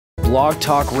Blog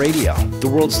Talk Radio, the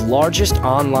world's largest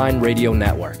online radio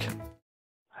network.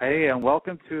 Hey, and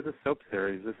welcome to the Soap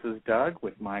Series. This is Doug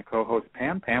with my co-host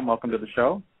Pam. Pam, welcome to the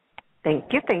show.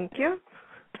 Thank you, thank you.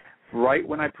 Right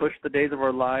when I push the Days of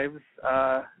Our Lives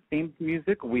theme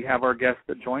music, we have our guest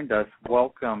that joined us.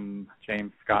 Welcome,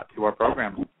 James Scott, to our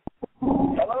program.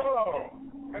 Hello.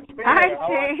 Good to be Hi,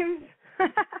 here.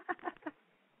 James.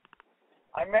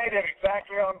 I made it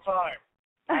exactly on time.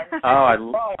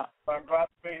 I'm glad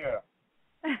to be here.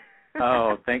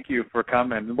 Oh, thank you for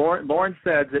coming. Lauren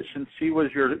said that since she was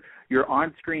your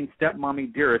on-screen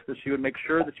stepmommy dearest, that she would make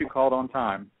sure that you called on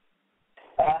time.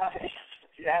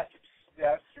 Yes.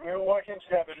 We were working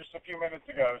together just a few minutes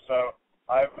ago, so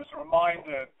I was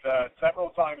reminded several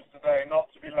times today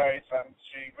not to be late, and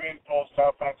she reinforced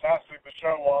how fantastic the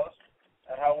show was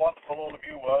and how wonderful all of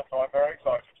you were, so I'm very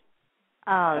excited.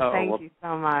 Thank you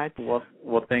so much.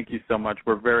 Well, thank you so much.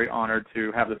 We're very honored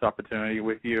to have this opportunity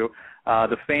with you.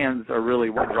 The fans are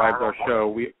really what drives our show.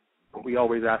 We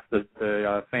always ask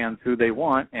the fans who they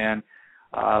want, and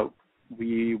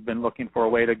we've been looking for a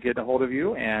way to get a hold of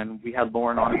you. And we had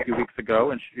Lauren on a few weeks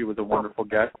ago, and she was a wonderful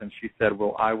guest. And she said,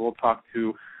 "Well, I will talk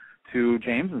to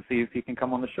James and see if he can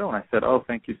come on the show." And I said, "Oh,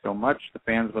 thank you so much. The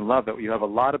fans would love it. You have a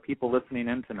lot of people listening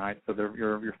in tonight, so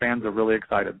your fans are really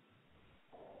excited."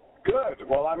 Good.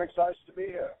 Well, I'm excited to be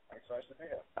here. I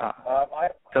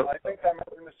think I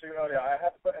mentioned this to you earlier. I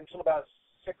have until about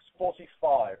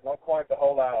 6:45, not quite the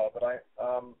whole hour, but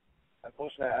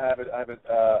unfortunately I have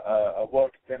a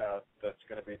work dinner that's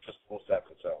going to be just before 7.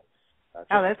 So.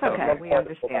 That's okay. We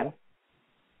understand.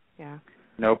 Yeah.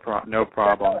 No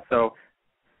problem. So,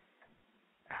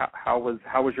 how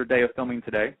was your day of filming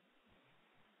today?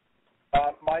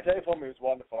 My day of filming was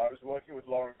wonderful. I was working with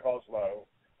Lauren Koslow.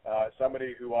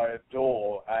 Somebody who I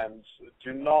adore and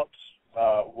do not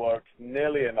work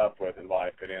nearly enough with, in my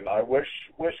opinion. I wish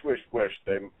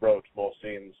they wrote more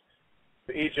scenes.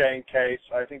 For EJ and Kate,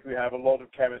 I think we have a lot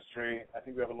of chemistry. I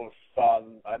think we have a lot of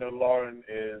fun. I know Lauren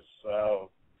is,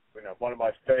 one of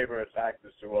my favorite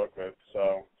actors to work with.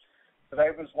 So today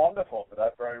was wonderful for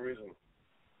that very reason.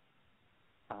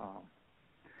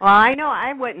 Well, I know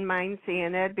I wouldn't mind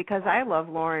seeing it because I love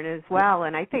Lauren as well,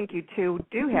 and I think you two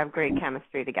do have great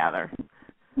chemistry together.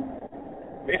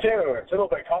 Me too. It's a little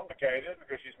bit complicated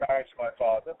because she's married to my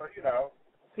father, but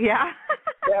Yeah.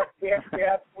 we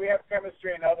have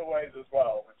chemistry in other ways as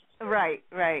well. Right.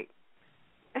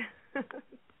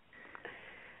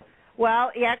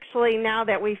 Well, actually, now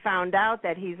that we found out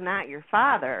that he's not your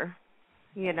father,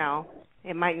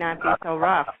 it might not be so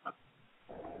rough.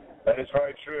 That is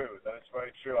very true.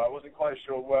 I wasn't quite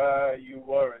sure where you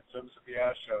were in terms of the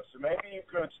air show, so maybe you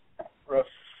could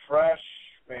refresh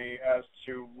me as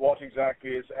to what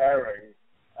exactly is airing,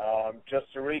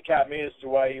 just to recap me as to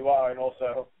where you are, and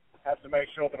also have to make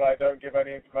sure that I don't give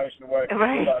any information away.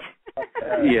 Right.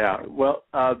 Yeah. Well,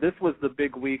 this was the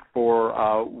big week for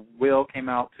Will came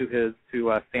out to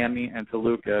Sammy and to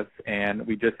Lucas, and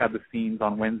we just had the scenes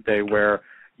on Wednesday where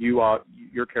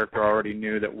your character already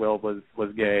knew that Will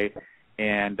was gay,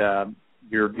 and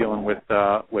you're dealing with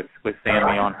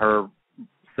Sammy on her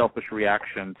selfish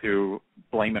reaction to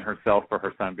blaming herself for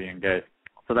her son being gay.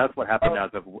 So that's what happened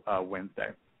as of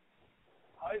Wednesday.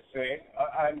 I see.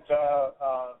 And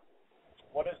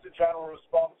what is the general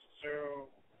response to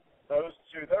those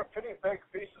two? They're pretty big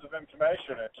pieces of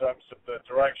information in terms of the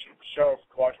direction of the show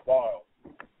for quite a while.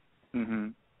 Mm-hmm.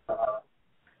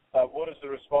 What is the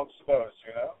response to those?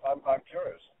 I'm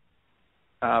curious.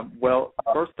 Well,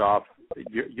 first off,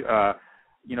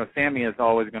 Sammy is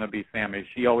always going to be Sammy.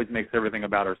 She always makes everything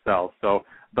about herself. So,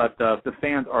 but the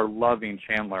fans are loving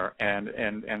Chandler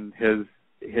and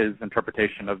his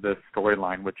interpretation of this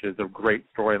storyline, which is a great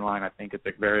storyline. I think it's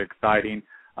very exciting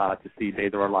to see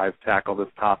Days of Our Lives tackle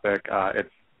this topic.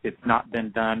 It's not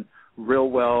been done real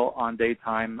well on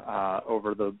daytime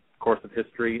over the course of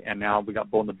history, and now we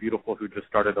got Bold and the Beautiful, who just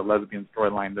started a lesbian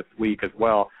storyline this week as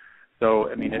well. So,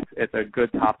 I mean, it's a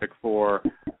good topic for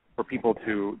people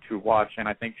to watch, and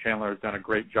I think Chandler has done a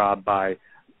great job by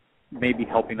maybe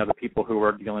helping other people who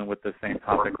are dealing with the same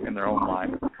topics in their own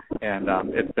lives, and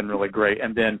it's been really great.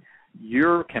 And then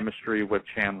your chemistry with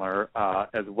Chandler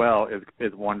as well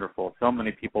is wonderful. So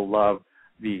many people love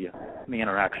the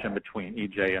interaction between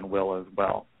EJ and Will as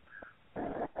well.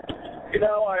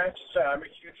 I have to say, I'm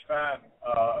a huge fan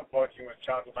of working with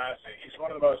Chandler Massey. He's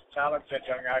one of the most talented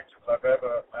young actors I've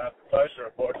ever had the pleasure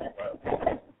of working with.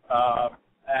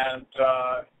 And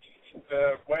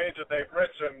the way that they've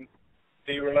written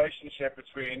the relationship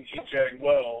between EJ and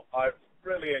Will, I've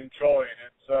really enjoyed.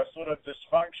 It's a sort of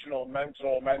dysfunctional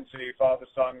mentor-mentee,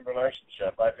 father-son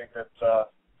relationship. I think that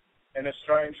in a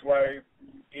strange way,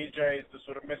 EJ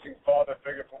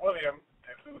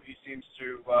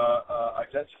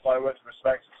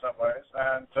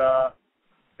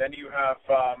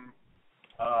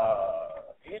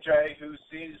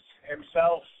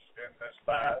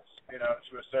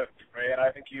to a certain degree, and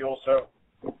I think he also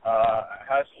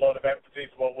has a lot of empathy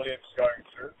for what William's going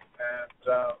through,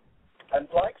 and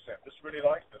likes him. Just really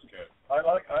likes this kid. I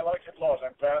like it a lot.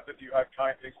 I'm glad that you had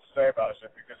kind things to say about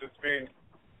it, because it's been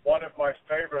one of my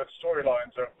favorite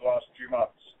storylines over the last few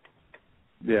months.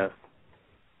 Yes.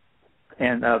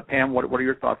 And Pam, what are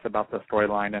your thoughts about the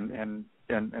storyline and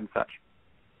such?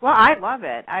 Well, I love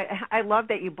it. I love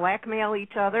that you blackmail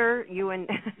each other, you and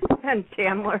and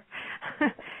Chandler,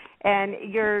 and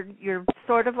you're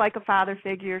sort of like a father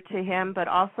figure to him, but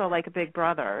also like a big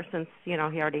brother, since he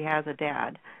already has a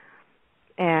dad.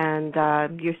 And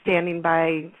you're standing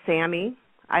by Sammy.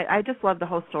 I just love the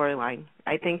whole storyline.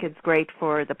 I think it's great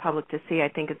for the public to see. I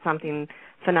think it's something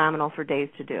phenomenal for Days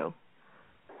to do.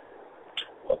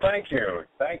 Well, thank you.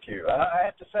 I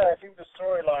have to say, I think the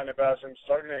storyline about him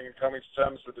struggling and coming to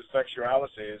terms with his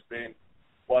sexuality has been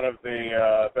one of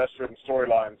the best-written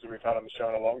storylines that we've had on the show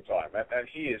in a long time, and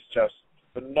he is just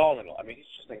phenomenal. I mean, he's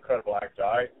just an incredible actor.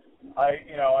 I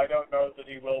don't know that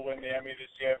he will win the Emmy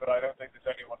this year, but I don't think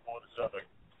there's anyone more deserving.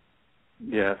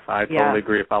 Yes, I totally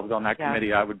agree. If I was on that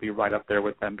committee, I would be right up there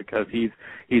with him, because he's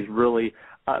really.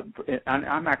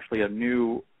 I'm actually a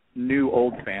new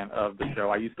old fan of the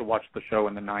show. I used to watch the show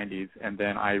in the 90s, and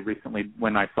then I recently,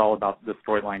 when I saw about the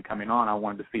storyline coming on, I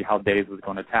wanted to see how Days was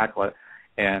going to tackle it.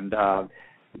 And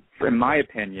in my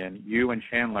opinion, you and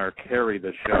Chandler carry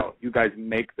the show. You guys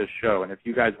make the show, and if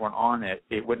you guys weren't on it,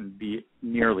 it wouldn't be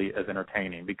nearly as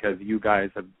entertaining, because you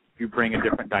bring a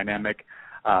different dynamic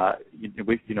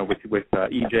with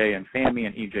EJ and Sammy,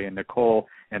 and EJ and Nicole,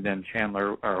 and then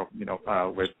Chandler,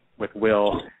 with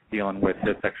Will dealing with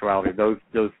his sexuality. Those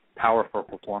powerful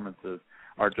performances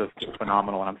are just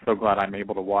phenomenal, and I'm so glad I'm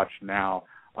able to watch now,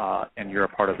 and you're a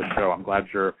part of the show. I'm glad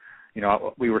you're.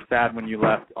 We were sad when you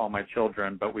left All My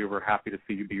Children, but we were happy to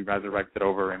see you be resurrected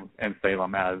over in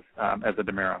Salem as a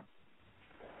Dimera.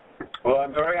 Well,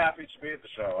 I'm very happy to be at the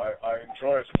show. I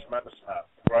enjoy it a tremendous amount.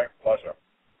 Great pleasure.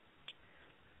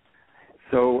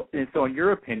 So in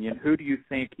your opinion, who do you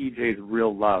think EJ's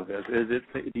real love is?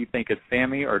 Do you think it's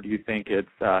Sammy, or do you think it's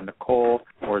Nicole,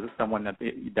 or is it someone that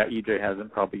EJ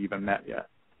hasn't probably even met yet?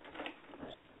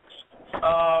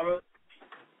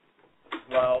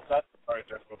 Well, that's a very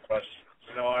difficult question.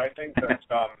 I think that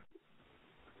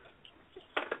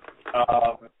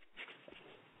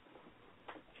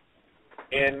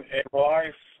in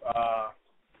life,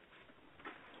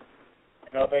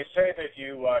 they say that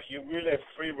you relive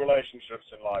 3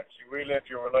 relationships in life. You relive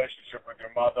your relationship with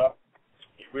your mother,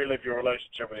 you relive your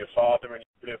relationship with your father, and you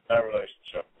relive their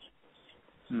relationship.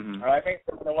 Mm-hmm. And I think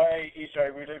that the way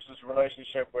EJ relives his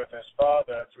relationship with his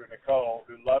father through Nicole,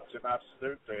 who loved him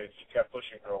absolutely, and she kept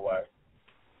pushing her away.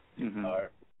 Mm-hmm.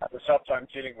 Had a tough time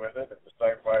dealing with it in the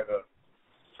same way that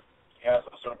he has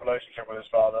a sort of relationship with his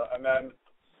father. And then,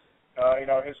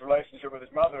 his relationship with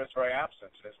his mother is very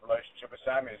absent. His relationship with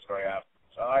Sammy is very absent.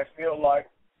 So I feel like,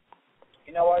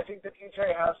 I think that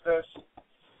EJ has this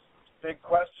big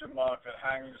question mark that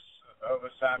hangs over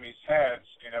Sammy's head.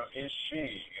 Is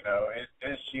she,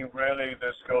 is she really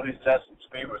this girl he's destined to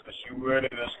be with? Is she really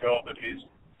this girl that he's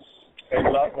in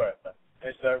love with?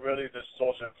 Is there really this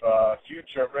sort of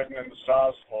future written in the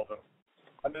stars for them?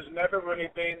 And there's never really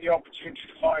been the opportunity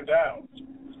to find out.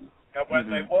 And when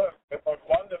they work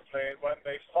wonderfully, and when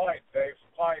they fight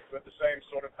with the same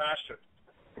sort of passion.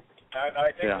 And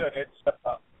I think that it's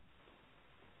a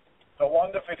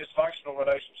wonderfully dysfunctional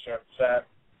relationship that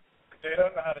they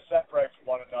don't know how to separate from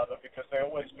one another, because they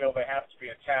always feel they have to be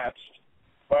attached,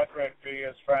 whether it be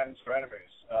as friends or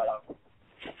enemies.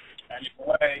 And in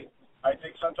a way, I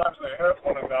think sometimes they hurt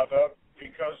one another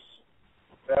because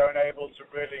they're unable to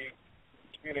really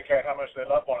communicate how much they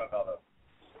love one another.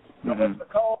 And with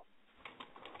Nicole,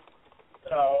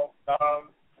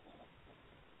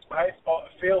 I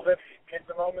feel that in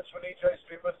the moments when EJ's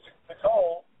been with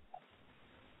Nicole,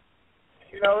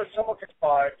 it's somewhat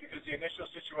contrived, because the initial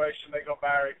situation, they got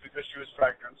married because she was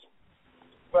pregnant.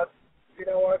 But,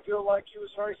 I feel like he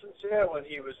was very sincere when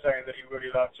he was saying that he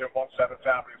really loved her and wants to have a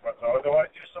family with her. Although I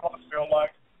do somewhat feel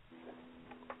like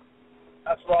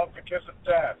that's wrong for kiss of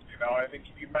death. I think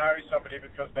if you marry somebody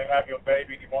because they have your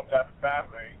baby and you want to have a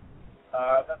family,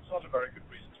 that's not a very good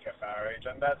reason to get married,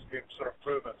 and that's been sort of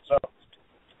proven. So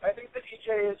I think that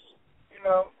EJ is,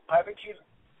 I think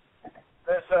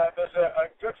there's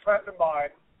a good friend of mine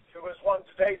who was once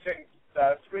dating 3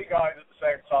 guys at the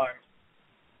same time,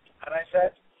 and I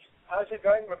said, how's it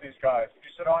going with these guys? And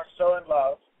she said, I'm so in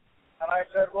love. And I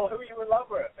said, well, who are you in love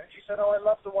with? And she said, I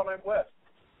love the one I'm with.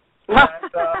 And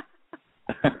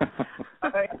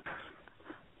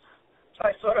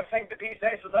I sort of think that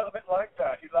EJ's a little bit like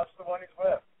that. He loves the one he's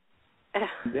with.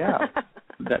 Yeah.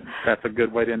 that's a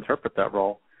good way to interpret that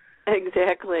role.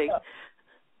 Exactly.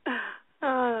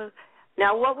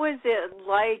 Now, what was it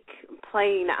like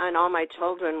playing on All My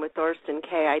Children with Thorsten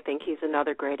Kaye? I think he's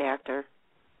another great actor.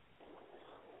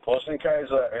 Thorsten Kaye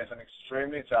is an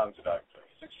extremely talented actor.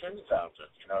 He's extremely talented.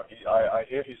 You know, I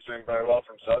hear he's doing very well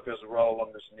for himself. He has a role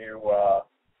on this new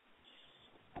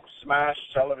Smash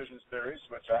television series,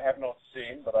 which I have not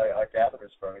seen, but I gather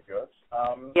is very good.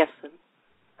 Yes.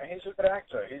 And he's a good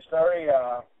actor. He's very.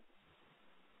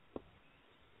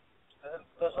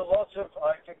 There's a lot of,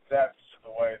 I think, depth to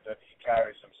the way that he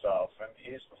carries himself, and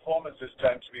his performances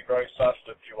tend to be very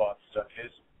subtle and nuanced,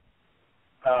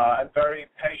 and very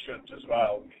patient as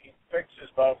well. He picks his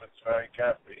moments very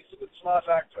carefully. He's a good, smart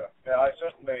actor. Yeah, I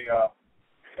certainly, I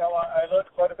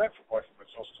learned quite a bit from working with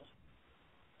Thorsten.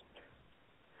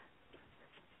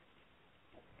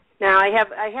 Now, I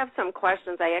have some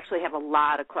questions. I actually have a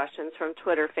lot of questions from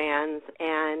Twitter fans,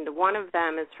 and one of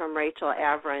them is from Rachel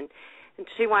Averin. And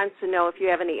she wants to know if you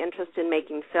have any interest in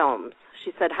making films.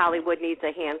 She said Hollywood needs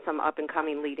a handsome,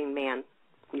 up-and-coming leading man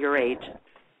your age.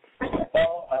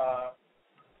 Well,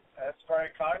 that's very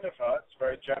kind of her. It's a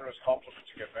very generous compliment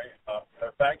to give me.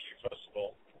 Thank you, first of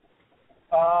all.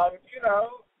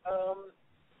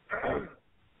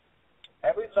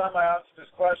 Every time I answer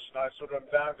this question, I sort of am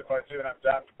damned if I do and I'm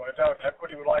damned if I don't.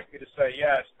 Everybody would like me to say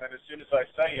yes, and then as soon as I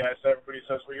say yes, everybody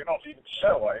says, well, you're not leaving the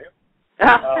show, are you?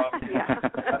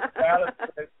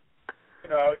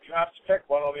 You have to pick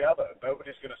one or the other.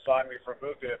 Nobody's going to sign me for a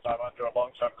movie if I'm under a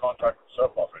long-term contract with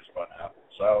soap operas by now.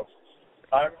 So,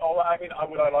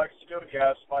 would I like to do it?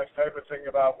 Yes. My favorite thing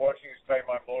about working is paying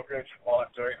my mortgage. While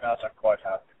I'm doing that, I'm quite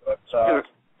happy. But,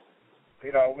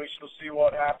 we shall see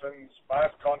what happens. I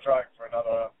have a contract for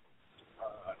another,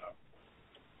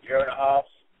 year and a half,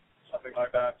 something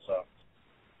like that. So.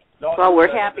 Well,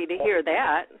 we're happy to hear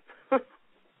that.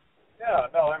 Yeah,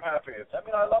 no, I'm happy.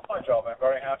 I love my job. I'm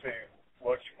very happy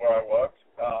working where I work.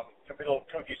 Can be a little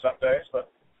kooky some days,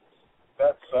 but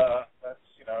that's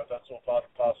all part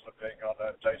and parcel of being on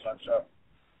a daytime show.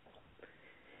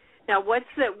 Now, what's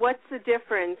the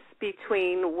difference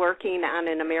between working on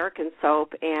an American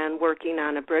soap and working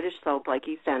on a British soap like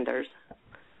EastEnders?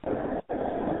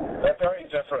 They're very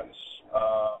different.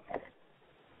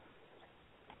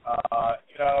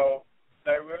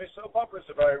 Soap operas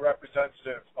are very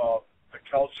representative of the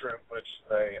culture in which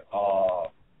they are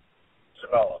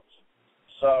developed.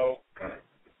 So,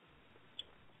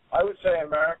 I would say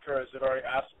America is a very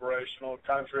aspirational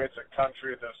country. It's a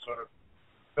country that's sort of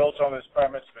built on this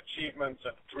premise of achievement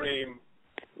and dream,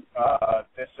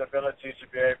 this ability to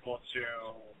be able to,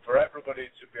 for everybody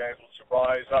to be able to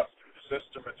rise up through the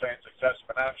system, attain success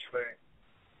financially,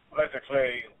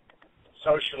 politically,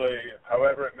 socially,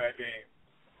 however it may be.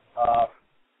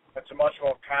 It's a much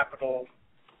more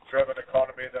capital-driven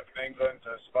economy than in England.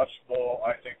 There's much more,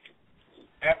 I think,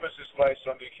 emphasis placed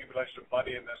on the accumulation of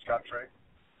money in this country.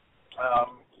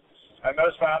 And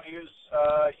those values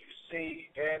you see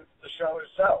in the show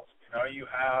itself.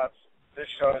 This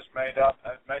show is made up,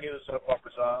 as many of the soap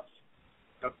operas are,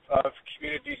 of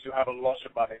communities who have a lot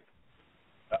of money,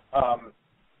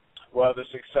 where the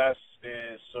success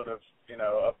is sort of,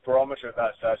 a barometer of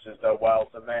that success is their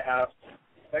wealth, and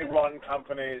they run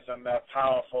companies, and they're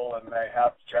powerful, and they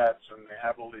have jets, and they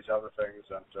have all these other things,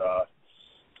 and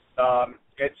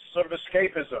it's sort of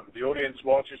escapism. The audience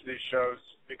watches these shows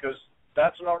because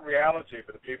that's not reality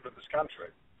for the people of this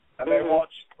country, and they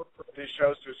watch these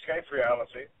shows to escape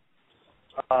reality,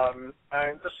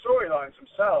 and the storylines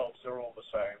themselves are all the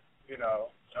same.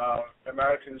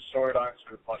 American storylines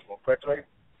move much more quickly.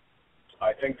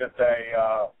 I think that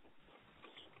they're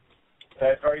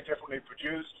very differently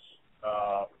produced.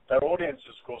 Their audience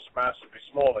is, of course, massively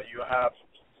smaller. You have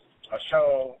a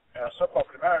show, a soap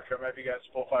opera in America maybe gets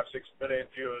 4, 5, 6 million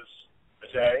viewers a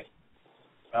day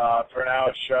for an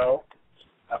hour show.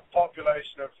 A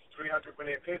population of 300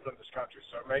 million people in this country,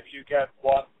 so maybe you get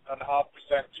 1.5%, 2%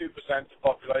 of the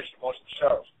population watching the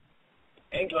show.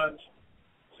 England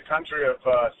is a country of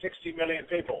 60 million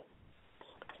people.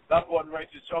 Number one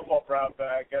rated soap opera out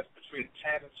there gets between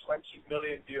 10 and 20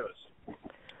 million viewers.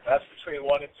 That's between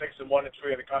 1 in 6 and 1 in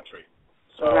 3 in the country.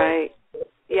 So, right.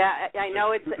 Yeah, I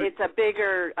know it's a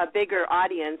bigger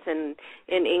audience in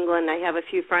England. I have a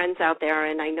few friends out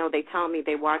there, and I know they tell me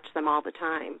they watch them all the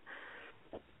time.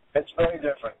 It's very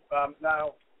different.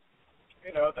 Now,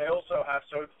 they also have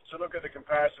to look at the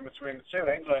comparison between the two.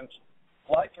 England,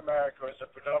 like America, is a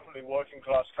predominantly working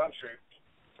class country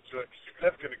to a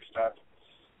significant extent,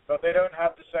 but they don't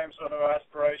have the same sort of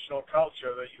aspirational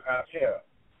culture that you have here.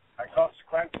 And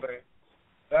consequently,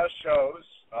 their shows,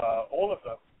 all of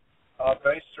them, are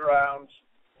based around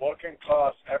working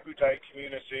class, everyday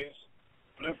communities,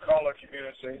 blue collar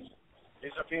communities.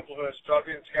 These are people who are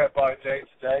struggling to get by day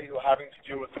to day, who are having to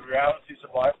deal with the realities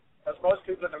of life, as most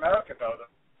people in America know them.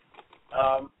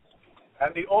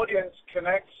 And the audience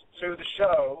connects to the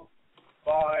show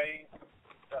by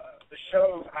the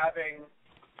show having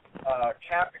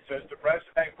characters that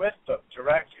resonate with them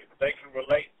directly, that they can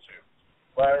relate to.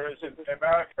 Whereas in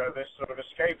America, this sort of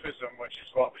escapism, which is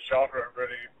what the genre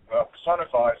really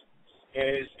personifies,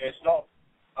 is not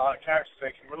characters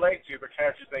they can relate to, but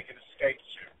characters they can escape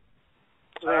to.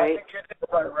 Right. I think it is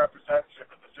very representative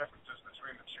of the differences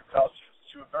between the two cultures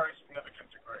to a very significant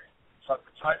degree. So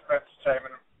the type of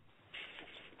entertainment,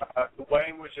 the way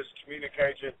in which it's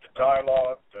communicated, the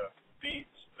dialogue, the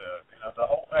beats, the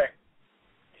whole thing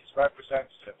is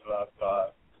representative of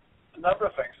a number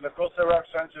of things. And of course, they're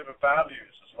representative of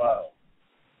values as well.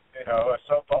 A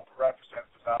soap opera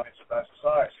represents the values of that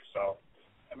society. So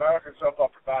American soap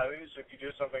opera values, if you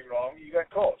do something wrong, you get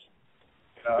caught.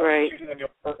 Right. Cheating on your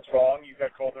partner's wrong, you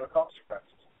get caught, there are consequences.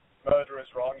 Murder is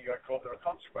wrong, you get caught, there are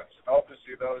consequences. And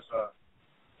obviously, those are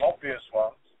obvious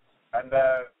ones, and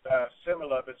they're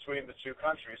similar between the two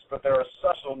countries, but there are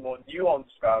subtle, more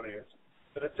nuanced values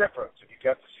that are different, and you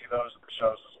get to see those at the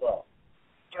shows as well.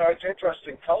 It's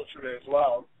interesting culturally as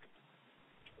well.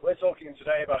 We're talking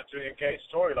today about doing a gay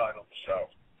storyline on the show.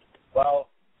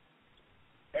 Well,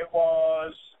 it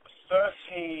was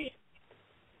 31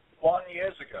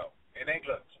 years ago in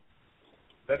England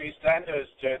that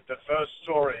EastEnders did the first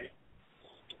story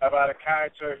about a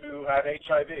character who had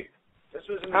HIV. This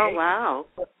was in the 80s. Wow.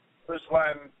 This was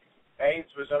when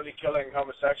AIDS was only killing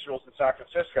homosexuals in San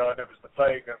Francisco, and it was the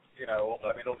plague of,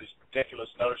 all these ridiculous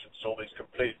notions all these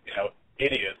complete,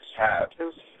 idiots had.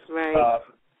 Right.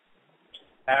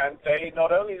 And they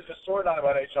not only did a storyline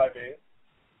about HIV,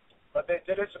 but they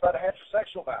did it about a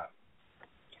heterosexual man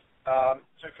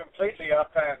to completely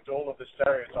upend all of the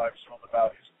stereotypes and all the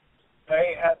values.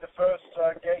 They had the first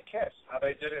gay kiss. Now,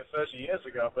 they did it 30 years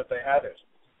ago, but they had it.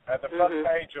 And the front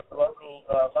page of the local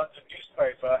London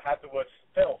newspaper had the word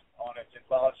filth on it in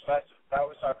large letters. That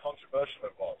was how controversial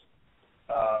it was.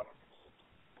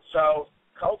 So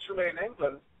culturally in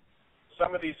England,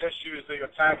 some of these issues that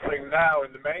you're tackling now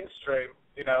in the mainstream,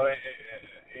 in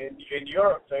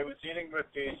Europe, they were dealing with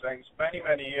these things many,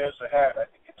 many years ahead. I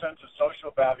think in terms of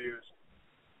social values,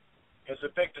 there's a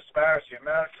big disparity.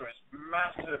 America is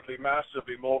massively,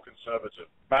 massively more conservative,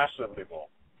 massively more.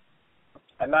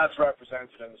 And that's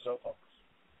represented in the soap operas.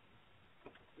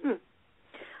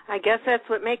 I guess that's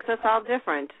what makes us all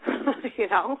different,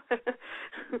 Yeah.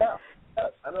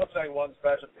 I'm not saying one's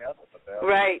better than the other, but they are.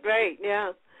 Right,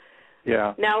 yeah.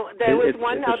 Yeah. Now, there was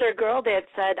one other girl that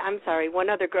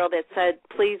said,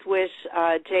 please wish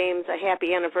James a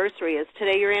happy anniversary. Is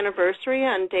today your anniversary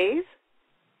on Days?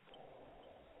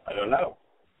 I don't know.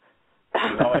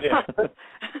 No idea.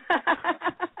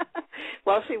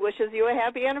 Well, she wishes you a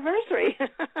happy anniversary.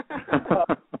 No,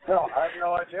 I have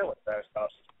no idea what that is.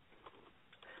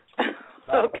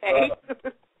 Okay.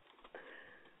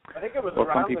 I think it was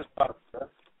around this time.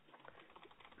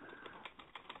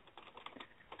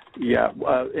 Yeah,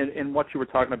 and what you were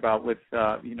talking about with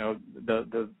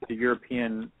the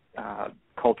European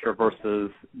culture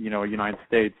versus United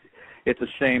States, it's a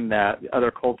shame that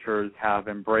other cultures have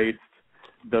embraced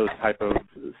those type of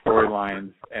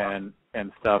storylines and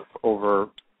stuff over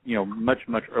much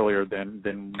earlier than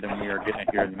we are getting it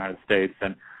here in the United States.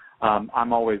 And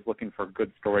I'm always looking for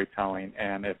good storytelling,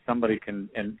 and if somebody can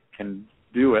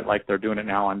do it like they're doing it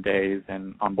now on Days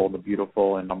and on Bold and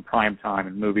Beautiful and on Prime Time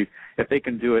and movies, if they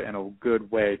can do it in a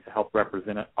good way to help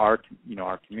represent our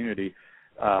community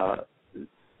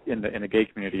in the gay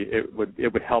community, it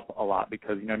would help a lot,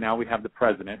 because now we have the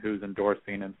president who's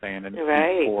endorsing and saying and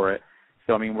right. for it.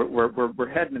 So I mean we're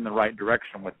heading in the right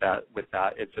direction with that.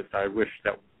 It's just I wish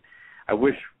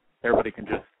everybody can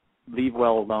just leave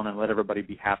well alone and let everybody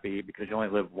be happy, because you only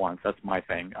live once. That's my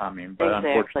thing. I mean, but exactly.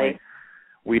 Unfortunately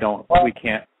we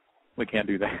can't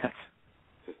do that.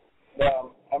 Yeah,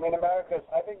 I mean, America's,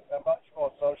 I think, a much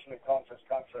more socially conscious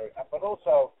country, but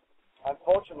also,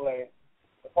 unfortunately,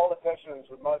 the politicians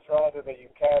would much rather that you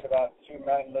cared about two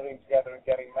men living together and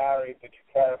getting married, that you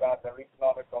care about their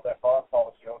economic or their foreign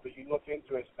policy, or that you look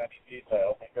into it in any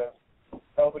detail, because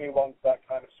nobody wants that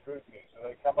kind of scrutiny. So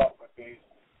they come up with these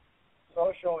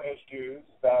social issues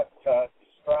that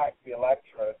distract the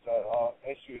electorate on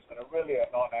issues that are really a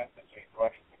non-entity to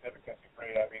any significant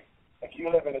degree. I mean, if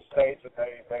you live in a state that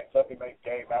they suddenly make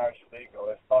gay marriage illegal,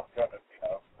 it's not going to,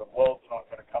 the world's not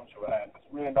going to come to an end. It's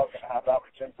really not going to have that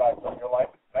much impact on your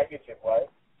life in a negative way.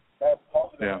 It has a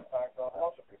positive impact on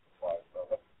lots of people's lives. So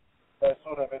there's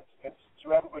sort of, it's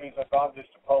to everybody's advantage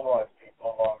to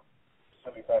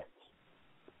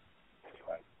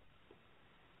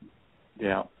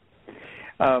Yeah.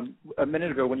 A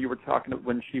minute ago, when you were talking,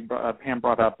 Pam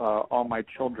brought up All My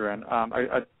Children,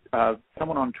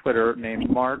 someone on Twitter named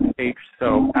Mark H.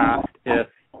 So asked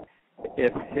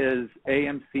if his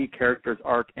AMC character's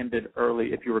arc ended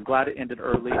early, if you were glad it ended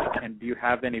early, and do you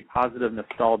have any positive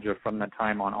nostalgia from the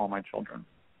time on All My Children?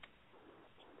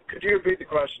 Could you repeat the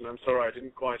question? I'm sorry, I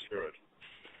didn't quite hear it.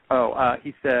 Oh,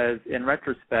 he says, in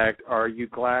retrospect, are you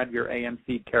glad your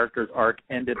AMC character's arc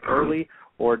ended early,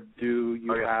 or do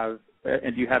you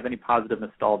have any positive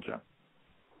nostalgia?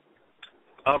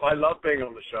 I love being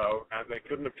on the show, and they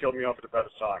couldn't have killed me off at a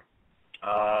better time.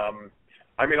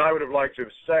 I mean, I would have liked to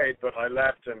have stayed, but I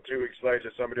left, and 2 weeks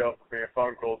later, somebody offered me a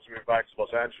phone call to move back to Los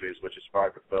Angeles, which is where I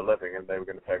prefer living, and they were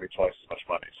going to pay me twice as much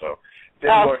money. So it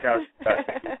didn't work out.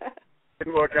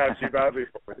 Didn't work out too badly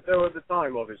for me. Though at the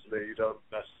time, obviously, you don't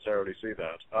necessarily see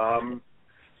that.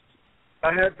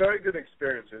 I had very good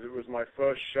experiences. It was my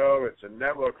first show. It's a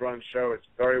network-run show. It's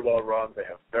very well run. They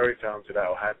have very talented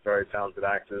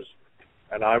actors.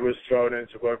 And I was thrown in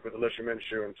to work with Alicia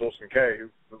Minshew and Torsten Kay,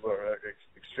 who were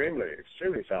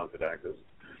extremely talented actors.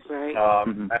 Right.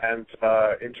 And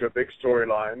into a big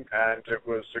storyline. And it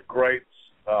was a great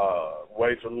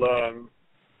way to learn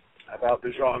about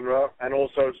the genre and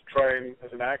also to train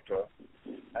as an actor.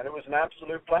 And it was an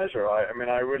absolute pleasure. I mean,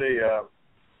 I really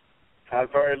had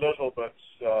very little but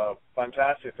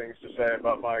fantastic things to say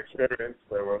about my experience.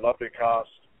 There were a lovely cast,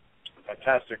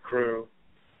 fantastic crew,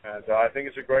 and I think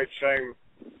it's a great shame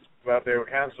that they were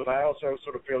cancelled. I also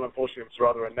sort of feel, unfortunately, it's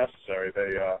rather unnecessary.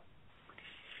 They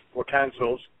were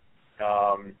cancelled,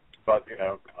 but, you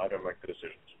know, I don't make the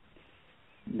decisions.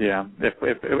 Yeah,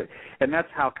 and that's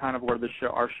how kind of where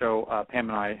our show, Pam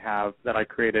and I have, that I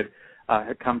created,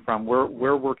 had come from.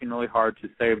 We're working really hard to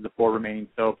save the 4 remaining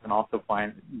soaps and also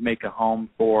make a home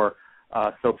for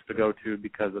soaps to go to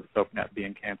because of SoapNet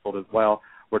being canceled as well.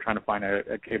 We're trying to find a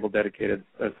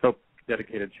soap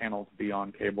dedicated channel to be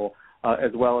on cable,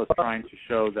 as well as trying to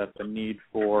show that the need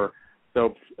for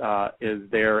soaps is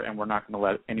there, and we're not going to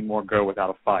let any more go without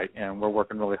a fight. And we're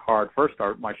working really hard. First,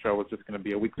 my show was just going to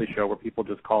be a weekly show where people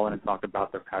just call in and talk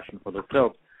about their passion for their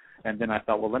soaps. And then I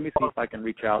thought, well, let me see if I can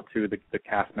reach out to the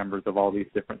cast members of all these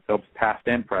different soaps, past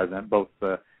and present, both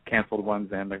the canceled ones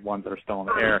and the ones that are still on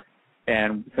the air.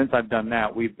 And since I've done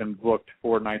that, we've been booked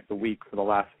 4 nights a week for the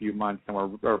last few months, and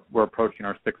we're approaching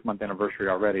our 6-month anniversary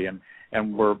already. And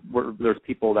there's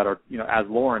people that are, you know, as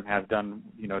Lauren has done,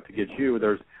 you know, to get you.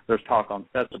 There's talk on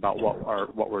sets about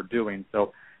what we're doing.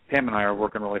 So Pam and I are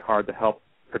working really hard to help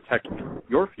protect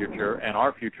your future and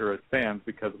our future as fans,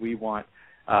 because we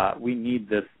need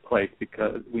this place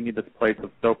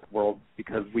of Soap World,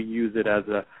 because we use it as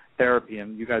a therapy,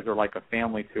 and you guys are like a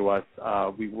family to us.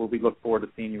 We look forward to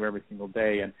seeing you every single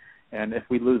day, and if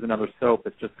we lose another soap,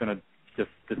 it's just going to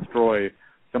just destroy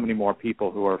so many more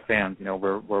people who are fans. You know,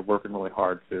 we're working really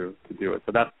hard to do it.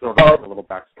 So that's sort of a little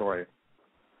backstory.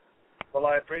 Well,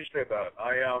 I appreciate that.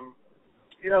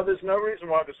 You know, there's no reason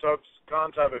why the soaps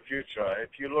can't have a future.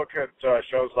 If you look at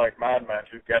shows like Mad Men,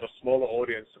 who get a smaller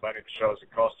audience than many of the shows it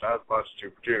costs as much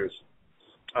to produce,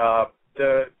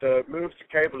 the move to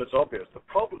cable is obvious. The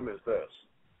problem is this,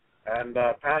 and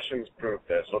Passions proved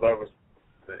this, although it was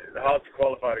hard to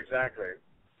qualify it exactly.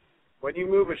 When you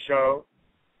move a show,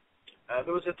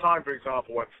 there was a time, for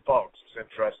example, when Fox was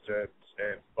interested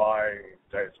in buying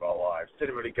Days of Our Lives.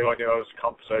 Didn't really go anywhere. It was a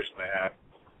conversation they had.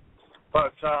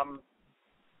 But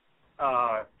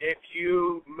if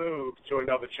you move to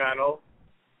another channel,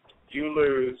 you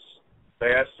lose,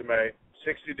 they estimate,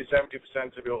 60 to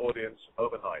 70% of your audience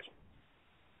overnight.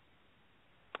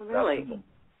 Really?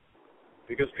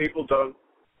 Because people don't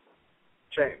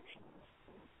change.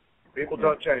 People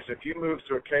don't change. If you move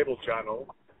to a cable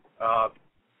channel,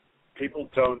 people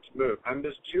don't move. And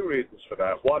there's 2 reasons for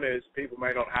that. One is people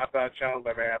may not have that channel.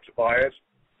 They may have to buy it.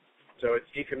 So it's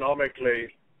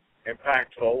economically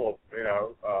impactful or, you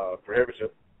know, prohibitive.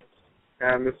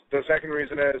 And the second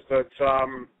reason is that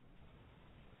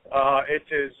it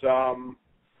is,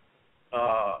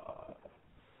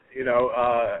 you know,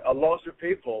 a lot of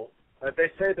people,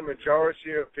 they say the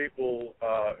majority of people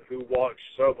who watch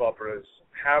soap operas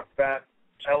have that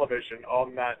television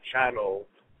on that channel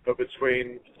for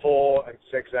between 4 and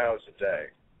 6 hours a day.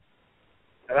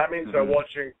 And that means they're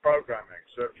watching programming.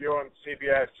 So if you're on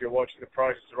CBS, you're watching The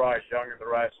Price is Right, Young and the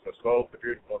Rest, The Spoiled, The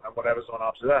Beautiful, and whatever's on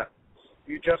after that.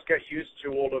 You just get used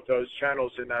to all of those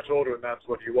channels in that order, and that's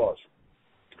what you watch.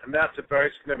 And that's a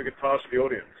very significant part of the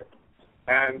audience.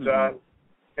 And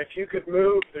if you could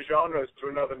move the genres to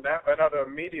another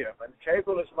medium, and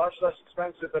cable is much less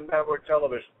expensive than network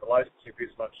television, the licensing fee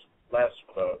is much less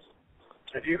for those.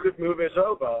 If you could move it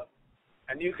over,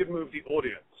 and you could move the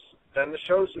audience, then the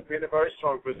shows would be in a very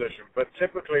strong position. But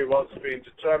typically what's being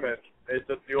determined is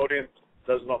that the audience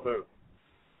does not move.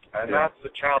 And that's the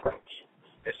challenge,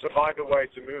 is to find a way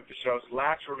to move the shows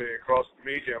laterally across the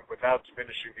medium without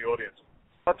diminishing the audience.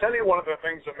 I'll tell you one of the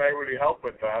things that may really help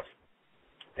with that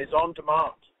is on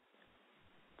demand.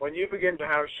 When you begin to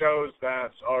have shows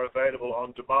that are available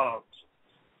on demand,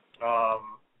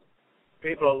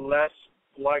 people are less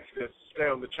likely to stay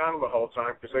on the channel the whole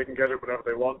time because they can get it whenever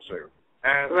they want to.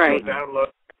 And right.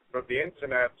 download from the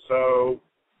internet, so,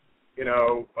 you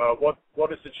know,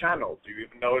 what is the channel? Do you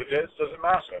even know what it is? Does it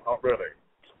matter? Not really.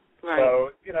 Right. So,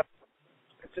 you know,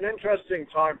 it's an interesting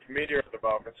time for media at the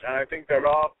moment, and I think there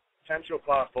are potential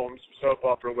platforms for soap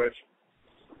opera which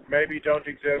maybe don't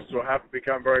exist or haven't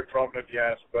become very prominent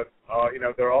yet, but, you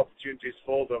know, there are opportunities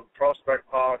for them. Prospect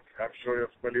Park, I'm sure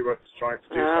you're familiar with, is trying to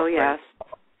do something. Oh, yes.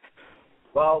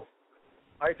 Well,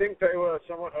 I think they were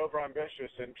somewhat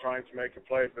overambitious in trying to make a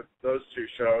play for those two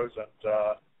shows, and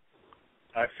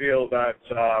I feel that,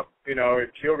 you know, if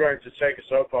you're going to take a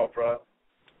soap opera,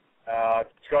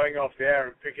 going off the air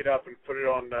and pick it up and put it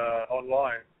on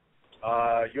online,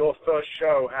 your first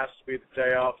show has to be the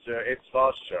day after its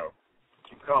last show.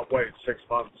 You can't wait 6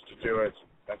 months to do it,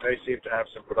 and they seem to have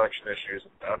some production issues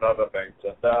and other things.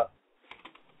 And,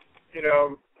 you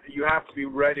know, you have to be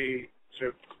ready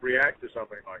to react to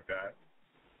something like that.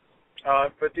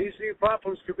 But these new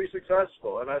platforms could be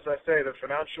successful, and as I say, the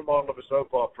financial model of a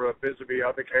soap opera vis-a-vis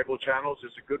other cable channels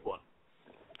is a good one.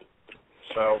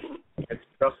 So it's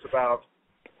just about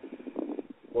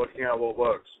working out what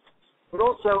works. But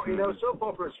also, you know, soap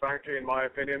operas, frankly, in my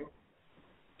opinion,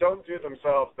 don't do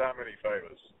themselves that many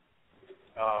favors.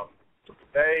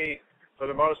 They, for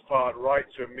the most part, write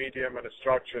to a medium and a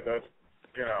structure that,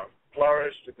 you know,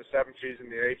 flourished in the 70s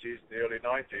and the 80s and the early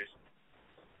 90s.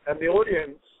 And the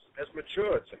audience has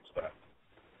matured since then.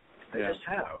 They just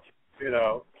have, you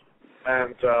know.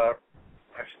 And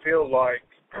I feel like,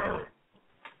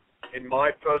 in my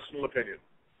personal opinion,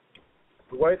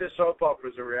 the way the soap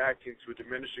operas are reacting to a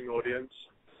diminishing audience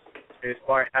is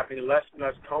by having less and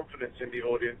less confidence in the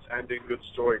audience and in good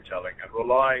storytelling and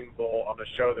relying more on a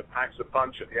show that packs a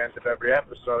punch at the end of every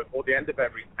episode or the end of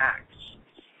every act.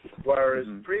 Whereas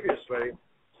previously,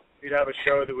 you'd have a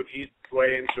show that would ease its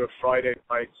way into a Friday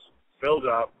night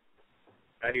build-up,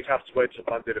 and you'd have to wait till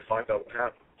Monday to find out what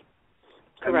happened.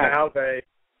 And now they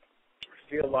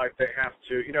feel like they have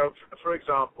to, you know, for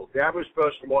example, the average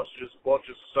person watches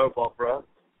soap opera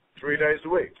 3 days a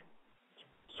week.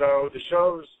 So the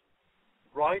show's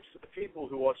right for the people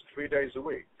who watch 3 days a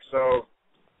week. So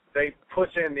they put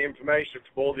in the information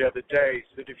from all the other days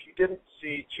that if you didn't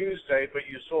see Tuesday but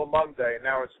you saw Monday and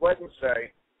now it's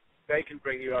Wednesday, they can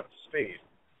bring you up to speed.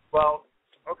 Well,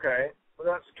 okay, well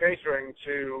that's catering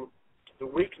to the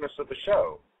weakness of the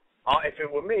show. If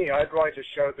it were me, I'd write a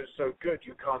show that's so good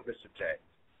you can't miss a day.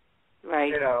 Right.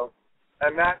 You know,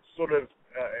 and that's sort of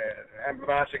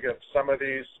emblematic of some of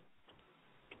these,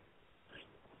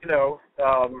 you know,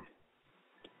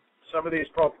 some of these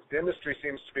problems. The industry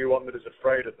seems to be one that is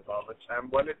afraid at the moment,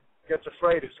 and when it gets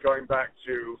afraid, it's going back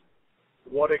to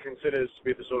what it considers to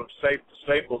be the sort of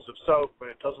staples of soap, and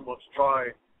it doesn't want to try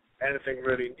anything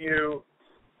really new.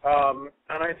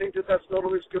 And I think that that's not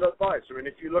always good advice. I mean,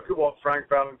 if you look at what Frank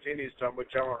Valentini's done with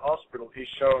General Hospital, he's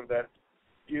shown that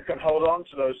you can hold on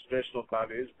to those traditional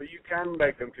values, but you can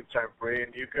make them contemporary,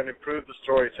 and you can improve the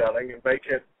storytelling and make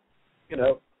it, you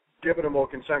know, give it a more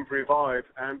contemporary vibe.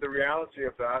 And the reality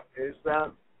of that is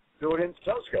that the audience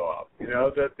does go up. You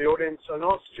know, that the audience are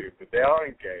not stupid; they are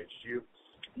engaged.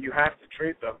 You have to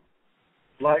treat them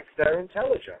like they're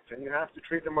intelligent, and you have to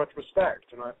treat them with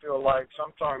respect. And I feel like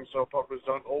sometimes soap operas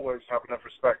don't always have enough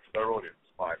respect for their audience,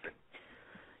 in my opinion.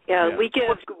 Yeah, we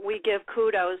give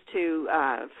kudos to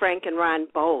Frank and Ron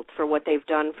both for what they've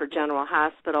done for General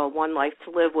Hospital. One Life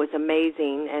to Live was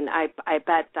amazing, and I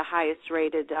bet the highest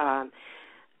rated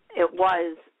it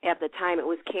was at the time it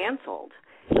was canceled.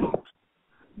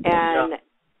 And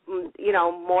you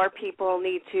know, more people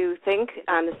need to think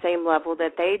on the same level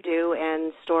that they do,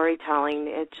 and storytelling.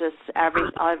 It just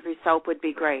every soap would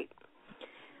be great.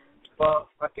 Well,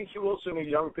 I think you also need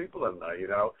young people in there, you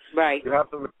know. Right. You have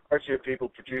the majority of people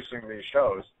producing these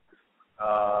shows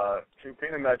who've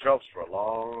been in their jobs for a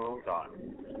long time.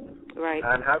 Right.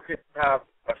 And how can you have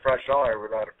a fresh eye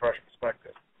without a fresh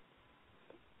perspective?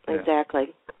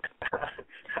 Exactly.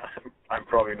 I'm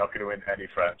probably not going to win any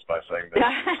friends by saying this.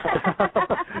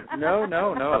 No.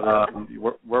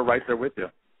 We're right there with you.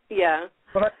 Yeah.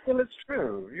 But I feel it's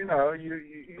true. You know,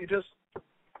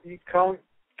 you can't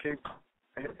keep.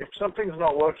 If something's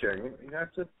not working, you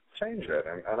have to change it.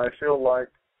 And I feel like,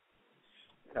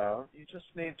 you know, you just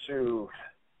need to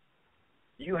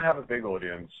you have a big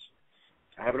audience.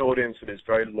 I have an audience that is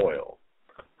very loyal.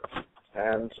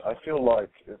 And I feel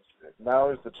like now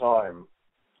is the time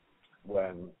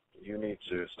when you need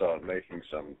to start making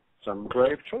some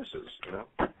brave choices, you know?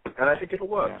 And I think it'll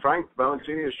work. Yeah. Frank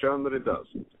Valentini has shown that it does.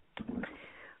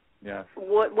 Yeah.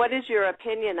 What is your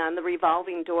opinion on the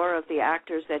revolving door of the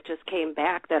actors that just came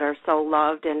back that are so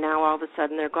loved and now all of a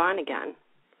sudden they're gone again?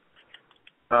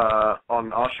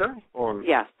 On our show? Or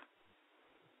Yes.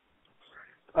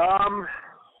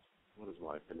 what is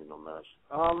my opinion on that?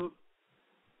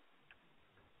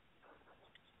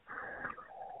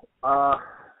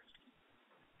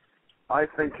 I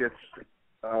think it's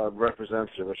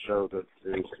representative of a show that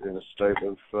is in a state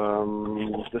of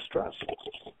distress.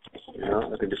 You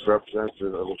know, I think it's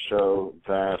representative of a show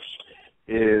that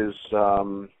is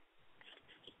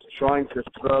trying to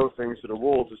throw things at a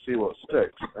wall to see what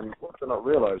sticks. And what they're not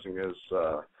realizing is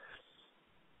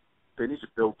they need to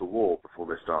build the wall before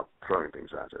they start throwing things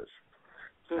at it.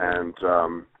 Mm-hmm.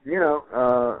 And, you know,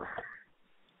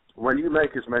 when you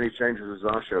make as many changes as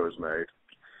our show has made,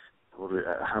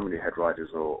 how many head writers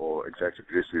or executive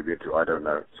producers we've been through, I don't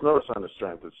know. It's not a sign of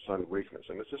strength, it's a sign of weakness,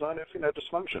 and it's a sign of, you know,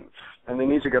 dysfunction. And they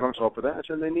need to get on top of that,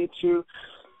 and they need to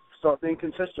start being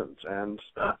consistent. And,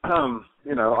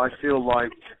 you know, I feel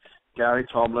like Gary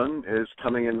Tomlin is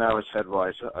coming in now as head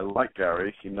writer. I like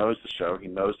Gary. He knows the show. He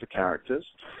knows the characters.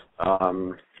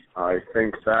 I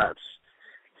think that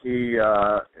he,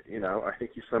 you know, I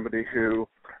think he's somebody who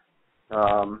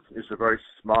is a very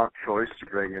smart choice to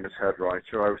bring in as head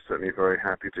writer. I was certainly very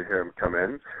happy to hear him come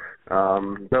in.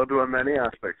 They'll do many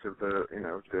aspects of the, you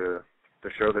know, the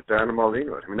show that Dan and Marlene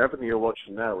wrote. I mean, everything you're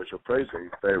watching now, which you're praising,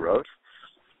 they wrote.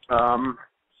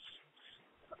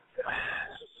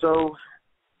 So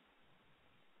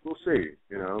we'll see.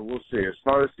 You know, we'll see. As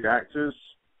far as the actors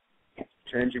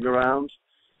changing around,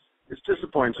 it's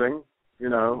disappointing. You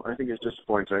know, I think it's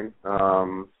disappointing.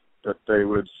 That they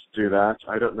would do that.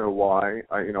 I don't know why.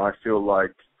 I feel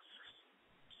like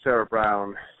Sarah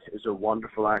Brown is a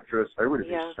wonderful actress. I really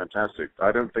think she's fantastic.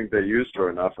 I don't think they used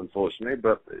her enough, unfortunately,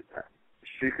 but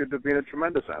she could have been a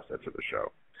tremendous asset to the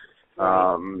show.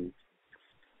 Right.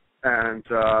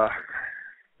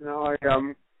 You know,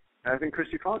 I think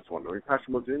Christy Clark's wonderful. Patrick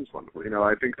Muldoon's wonderful. You know,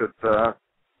 I think that,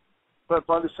 but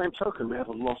by the same token, we have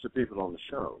a lot of people on the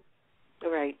show.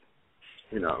 Right.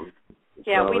 You know.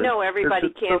 Yeah, so we know everybody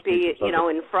can't be, you know,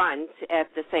 in front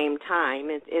at the same time.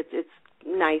 It's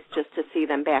nice just to see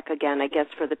them back again, I guess,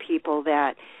 for the people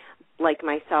that, like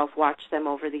myself, watched them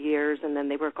over the years, and then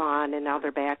they were gone, and now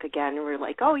they're back again, and we're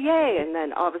like, oh, yay, and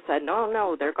then all of a sudden, oh,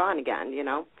 no, they're gone again, you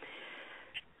know?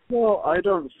 Well, I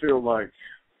don't feel like,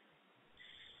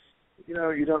 you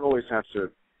know, you don't always have to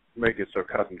make it so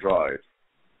cut and dried.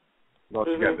 Not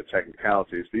to get the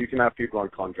technicalities, but you can have people on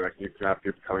contract, and you can have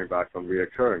people coming back on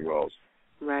reoccurring roles.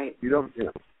 Right. You don't, you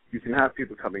know, you can have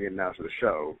people coming in now to the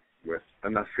show with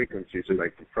enough frequency to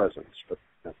make them present, but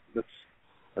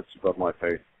that's above my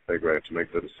pay grade to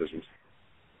make the decisions.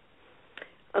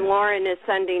 And Lauren is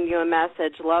sending you a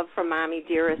message. Love from Mommy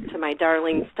Dearest to my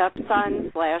darling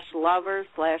stepson / lover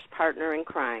 / partner in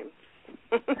crime.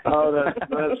 Oh,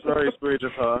 that's very sweet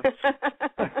of her.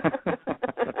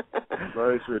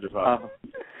 Very sweet of her.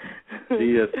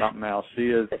 She is something else. She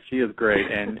is great,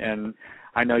 and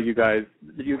I know you guys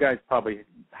probably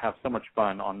have so much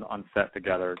fun on set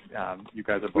together. You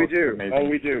guys are both amazing. Oh,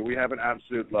 we do. We have an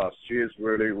absolute blast. She is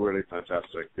really, really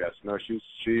fantastic. Yes, no, she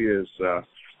is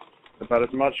about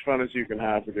as much fun as you can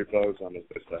have with your clothes on, as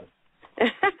they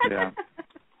say. Yeah.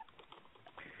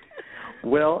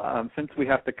 Well, since we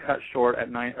have to cut short at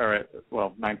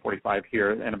 9:45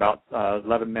 here, in about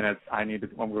 11 minutes,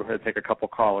 when we're going to take a couple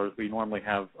callers. We normally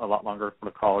have a lot longer for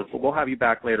the callers, but we'll have you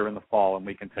back later in the fall, and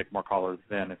we can take more callers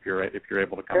then if you're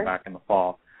able to come back in the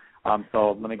fall.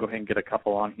 So let me go ahead and get a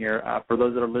couple on here. For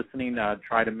those that are listening,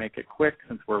 try to make it quick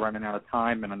since we're running out of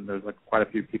time, and there's quite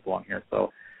a few people on here.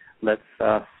 So let's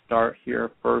start here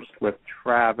first with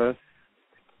Travis.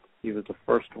 He was the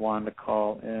first one to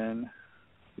call in.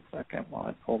 A second while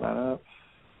I pull that up.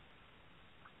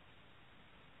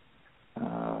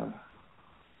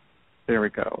 There we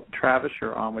go. Travis,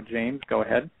 you're on with James. Go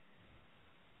ahead.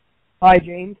 Hi,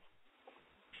 James.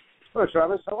 Hello,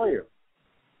 Travis. How are you?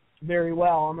 Very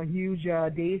well. I'm a huge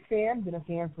Days fan. Been a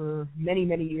fan for many,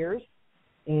 many years.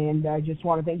 And I just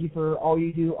want to thank you for all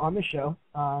you do on the show.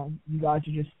 You guys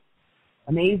are just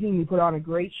amazing. You put on a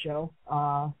great show.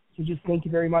 So just thank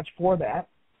you very much for that.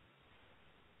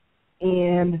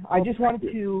 And I just wanted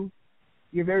to,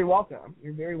 you're very welcome.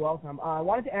 You're very welcome. I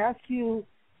wanted to ask you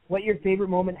what your favorite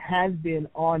moment has been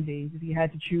on Days, if you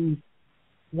had to choose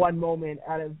one moment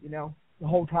out of, you know, the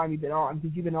whole time you've been on,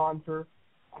 because you've been on for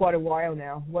quite a while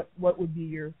now. What would be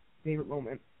your favorite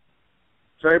moment?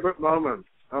 Favorite moment?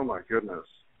 Oh my goodness.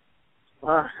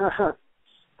 Wow,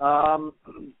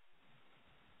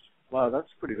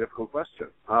 that's a pretty difficult question.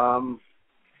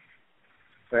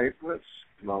 Favorite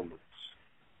moments?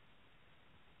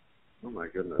 Oh my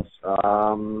goodness.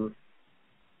 Oh,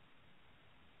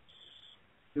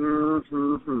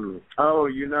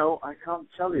 I can't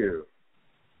tell you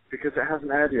because it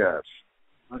hasn't aired yet.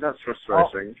 Oh, that's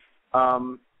frustrating.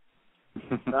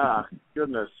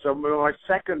 Goodness. So my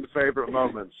second favorite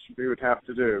moments we would have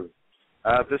to do.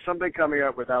 There's something coming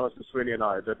up with Alison Sweeney and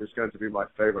I that is going to be my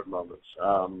favorite moments.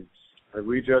 And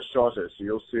we just shot it, so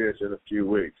you'll see it in a few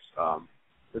weeks.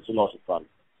 It's a lot of fun.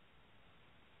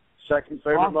 Second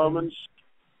favorite moments?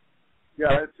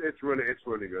 Yeah, it's really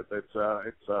good.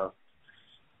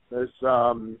 There's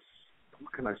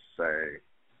what can I say?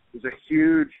 There's a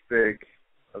huge big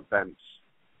event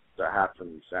that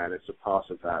happens, and it's a part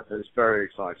of that. And it's very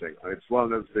exciting. It's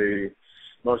one of the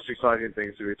most exciting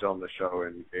things that we've done on the show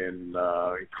in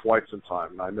quite some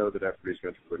time, and I know that everybody's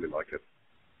going to really like it.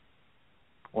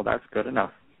 Well, that's good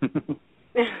enough.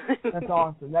 That's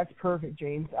awesome. That's perfect,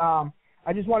 James. I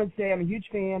just wanted to say I'm a huge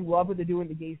fan. Love what they're doing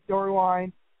the gay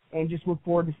storyline, and just look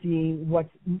forward to seeing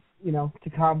what's to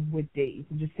come with Dave.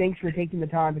 And just thanks for taking the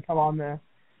time to come on the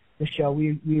show.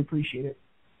 We appreciate it.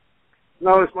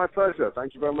 No, it's my pleasure.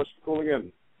 Thank you very much for calling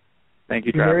in. Thank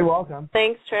you, Travis. You're very welcome.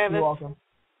 Thanks, Travis. You're welcome.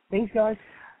 Thanks, guys.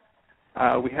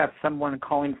 We have someone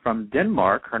calling from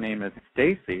Denmark. Her name is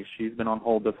Stacy. She's been on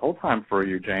hold this whole time for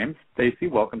you, James. Stacy,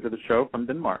 welcome to the show from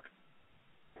Denmark.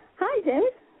 Hi,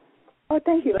 James. Oh,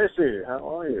 thank you. Stacy,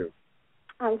 how are you?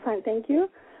 I'm fine, thank you.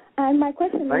 And my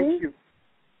question is... Thank you.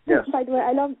 Yes. By the way,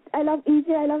 I love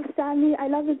EJ, I love Sammy, I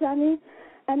love Sammy.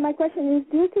 And my question is,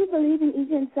 do you still believe in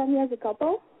EJ and Sammy as a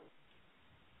couple?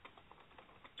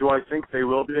 Do I think they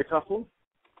will be a couple?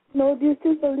 No, do you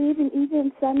still believe in EJ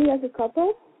and Sammy as a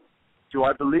couple? Do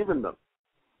I believe in them?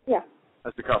 Yeah.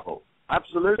 As a couple?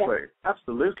 Absolutely. Yeah.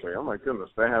 Absolutely. Oh, my goodness.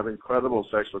 They have incredible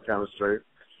sexual chemistry.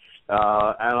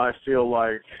 And I feel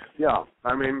like,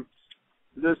 I mean,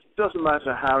 this doesn't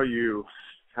matter how you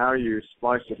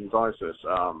slice it and dice it.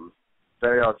 They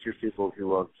are two people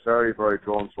who are very, very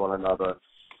drawn to one another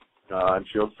and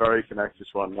feel very connected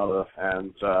to one another.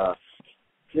 And, I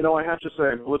have to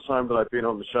say, in all the time that I've been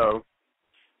on the show,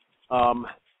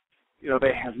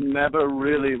 they have never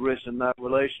really written that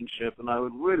relationship, and I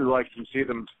would really like to see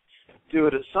them do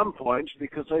it at some point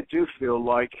because I do feel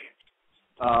like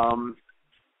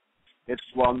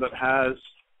it's one that has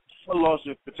a lot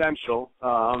of potential.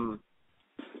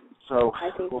 So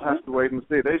we'll have to wait and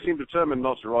see. They seem determined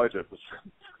not to write it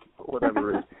for whatever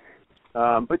reason.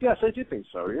 But yes, I do think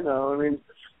so. I mean,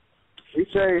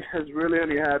 EJ has really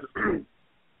only had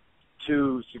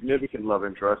two significant love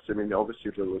interests. I mean,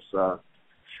 obviously there was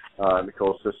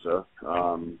Nicole's sister,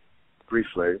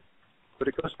 briefly, but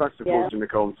it goes back to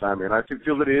Nicole and Sammy, and I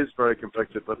feel that it is very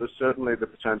conflicted, but there's certainly the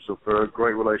potential for a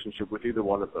great relationship with either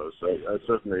one of those,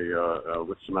 certainly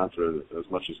with Samantha as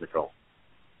much as Nicole.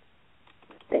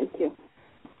 Thank you.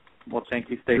 Well, thank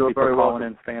you, Stacey, for calling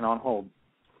and staying on hold.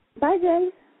 Bye,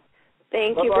 James.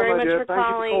 Thank you very much for calling. Thank you for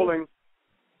calling.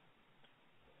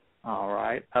 All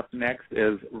right. Up next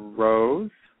is Rose.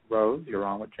 Rose, you're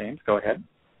on with James. Go ahead.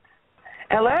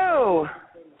 Hello.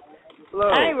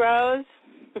 Hello. Hi, Rose.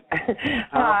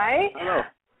 Hi. Hello.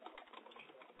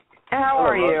 How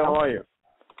are you? How are you?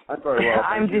 I'm very well.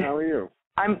 Thank you. How are you?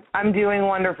 I'm doing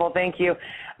wonderful, thank you.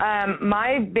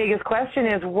 My biggest question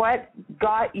is what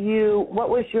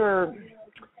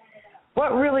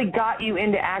really got you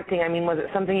into acting? I mean, was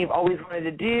it something you've always wanted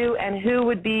to do? And who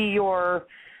would be your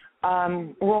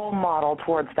role model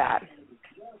towards that?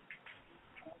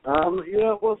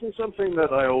 It wasn't something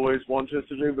that I always wanted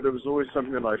to do, but it was always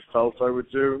something that I felt I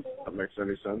would do. If that makes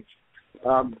any sense.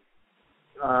 It's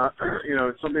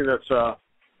something that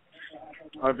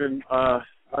I've been.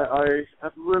 I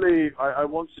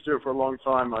wanted to do it for a long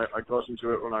time. I got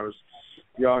into it when I was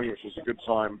young, which was a good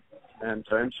time. And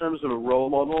in terms of a role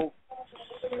model,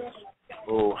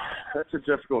 that's a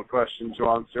difficult question to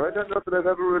answer. I don't know that I've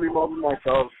ever really modeled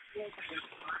myself.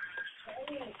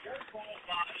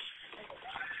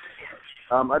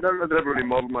 I don't know that I've ever really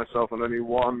modeled myself on any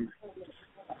one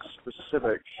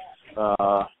specific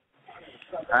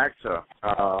actor.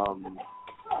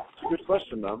 It's a good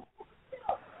question, though.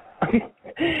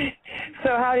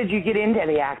 So how did you get into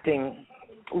the acting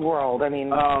world? I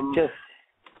mean, I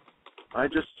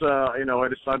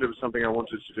decided it was something I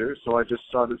wanted to do, so I just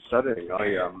started studying.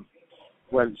 I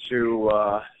went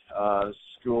to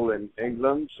school in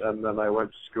England, and then I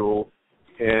went to school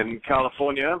in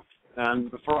California, and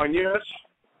before I knew it,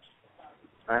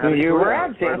 You were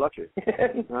acting. Very lucky.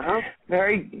 Uh-huh.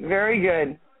 Very, very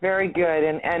good. Very good.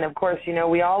 And of course,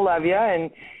 we all love you,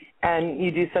 and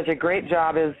you do such a great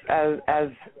job as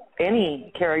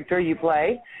any character you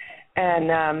play.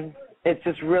 And it's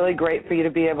just really great for you to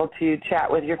be able to chat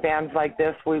with your fans like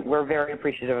this. We're very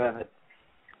appreciative of it.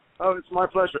 Oh, it's my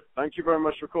pleasure. Thank you very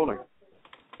much for calling.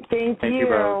 Thank you.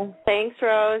 Rose. Thanks,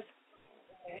 Rose.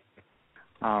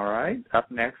 All right.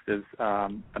 Up next is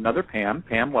another Pam.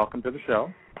 Pam, welcome to the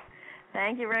show.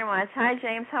 Thank you very much. Hi,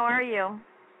 James. How are you?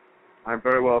 I'm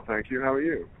very well, thank you. How are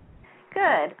you?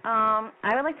 Good.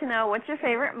 I would like to know what's your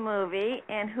favorite movie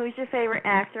and who's your favorite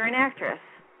actor and actress?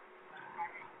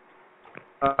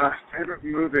 Favorite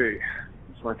movie?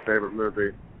 What's my favorite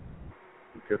movie?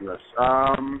 Goodness.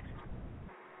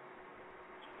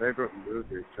 Favorite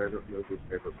movie.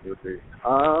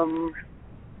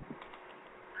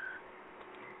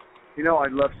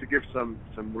 I'd love to give some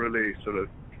really sort of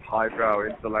highbrow,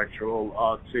 intellectual,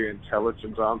 artsy,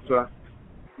 intelligent answer.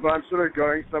 But I'm sort of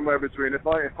going somewhere between. If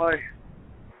I'm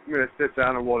going to sit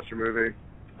down and watch a movie,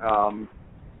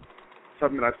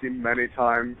 something I've seen many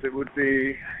times, it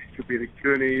could be The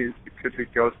Goonies, it could be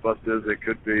Ghostbusters, it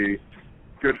could be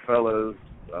Goodfellas.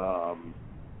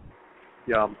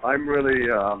 I'm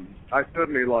really, I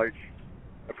certainly like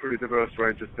a pretty diverse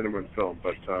range of cinema and film,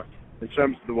 but in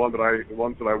terms of the ones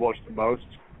that I watch the most,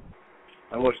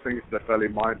 I watch things that are fairly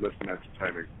mindless and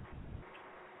entertaining.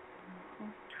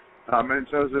 In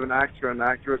terms of an actor and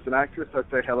actress, I'd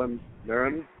say Helen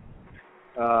Mirren,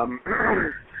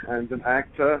 and an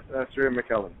actor, Ian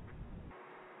McKellen.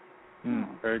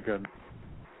 Very good.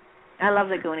 I love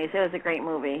The Goonies. It was a great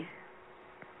movie.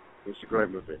 It's a great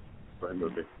movie.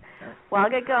 Well, I'll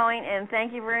get going, and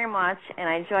thank you very much, and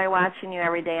I enjoy watching you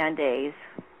every day on Days.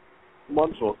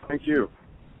 Wonderful. Thank you.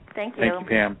 Thank you. Thank you,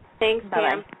 Pam. Thanks,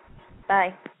 Pam.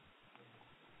 Bye.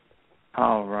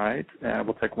 All right.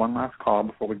 We'll take one last call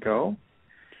before we go.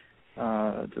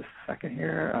 Just a second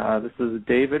here. This is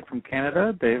David from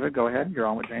Canada. David, go ahead. You're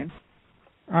on with James.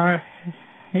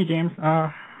 Hey, James.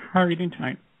 How are you doing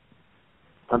tonight?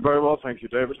 I'm very well, thank you,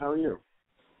 David. How are you?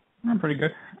 I'm pretty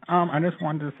good. I just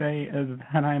wanted to say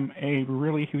that I'm a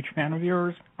really huge fan of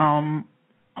yours. And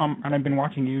I've been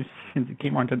watching you since you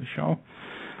came onto the show.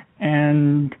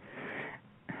 And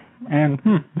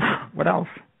what else?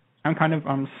 I'm kind of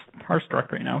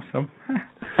starstruck right now, so.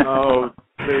 Oh,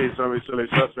 please, don't be silly.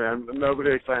 Trust me,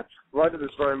 nobody excited. Right at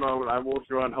this very moment, I'm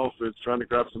walking around Whole Foods trying to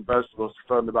grab some vegetables to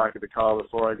throw in the back of the car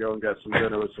before I go and get some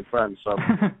dinner with some friends. So,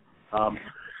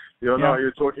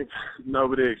 you're talking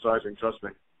nobody exciting. Trust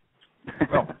me.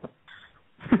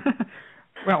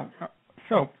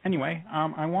 So anyway,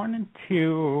 I wanted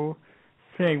to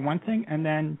say one thing and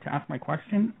then to ask my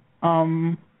question.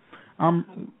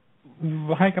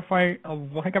 Like if I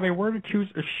were to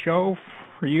choose a show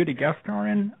for you to guest star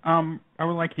in, I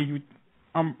would like to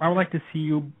see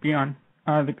you be on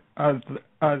the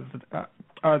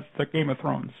Game of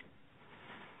Thrones.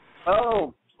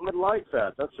 Oh, I like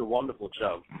that. That's a wonderful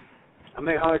show, and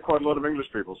they hire quite a lot of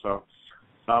English people, so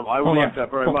I would like that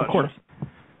very much. Of course.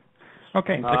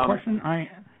 Okay, the question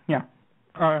you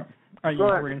were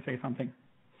going to say something.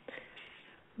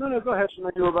 No, go ahead.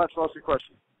 You were about to ask a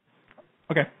question.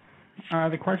 Okay.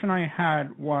 The question I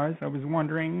had was, I was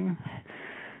wondering,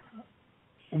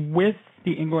 with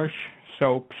the English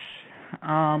soaps,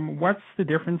 what's the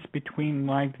difference between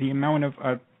like the amount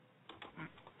of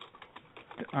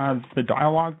the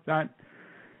dialogue that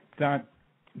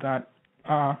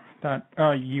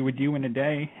you would do in a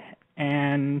day,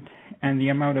 and the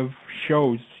amount of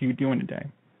shows you do in a day?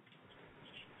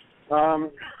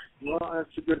 Well,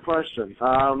 that's a good question.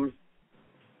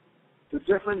 The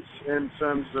difference in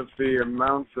terms of the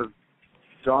amount of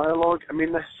dialogue, I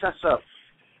mean, they're set up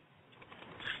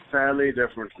fairly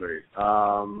differently.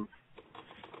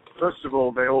 First of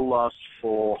all, they all last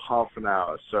for half an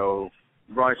hour, so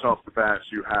right off the bat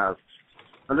you have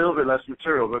a little bit less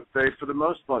material, but they, for the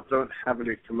most part, don't have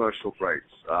any commercial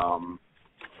breaks,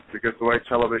 because the way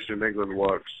television in England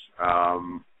works,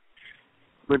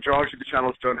 majority of the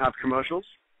channels don't have commercials.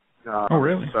 Oh,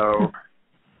 really? So,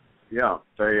 yeah,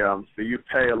 you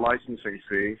pay a licensing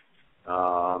fee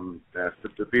for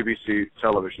the BBC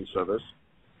television service,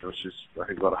 which is, I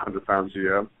think, about £100 a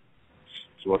year.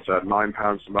 So what's that,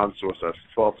 £9 a month, so what's that,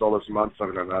 $12 a month,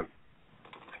 something like that.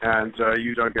 And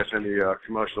you don't get any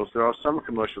commercials. There are some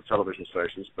commercial television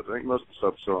stations, but I think most of the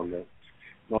subs are on the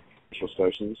non-commercial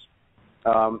stations.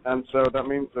 And so that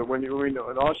means that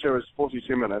our show is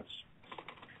 42 minutes,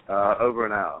 over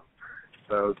an hour.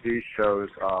 So these shows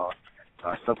are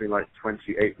something like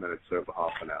 28 minutes over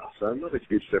half an hour. So not a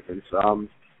huge difference.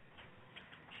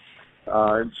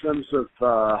 In terms of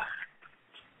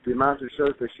the amount of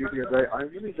shows they shoot a day, I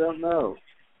really don't know.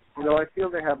 I feel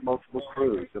they have multiple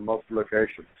crews and multiple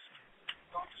locations,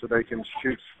 so they can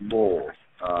shoot more.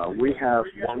 We have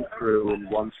one crew in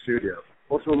one studio.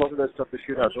 Also, a lot of their stuff they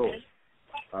shoot outdoors.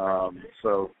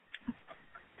 So,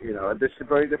 this is a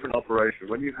very different operation.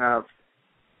 When you have,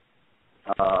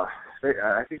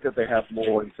 I think that they have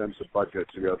more in terms of budget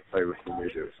to be able to play with than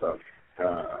we do. So,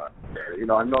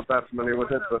 I'm not that familiar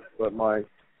with it, but my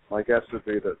guess would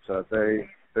be that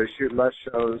they shoot less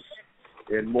shows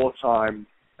in more time,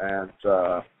 and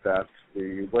that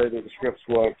the way that the scripts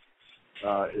work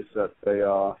is that they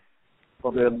are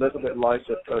probably a little bit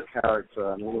lighter per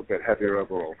character and a little bit heavier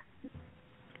overall.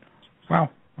 Wow.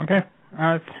 Okay.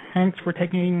 Thanks for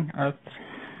taking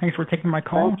my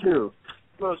call. Thank you.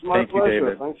 It was my pleasure. You,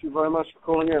 David. Thank you very much for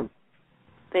calling in.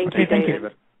 Thank you,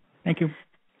 David. Thank you.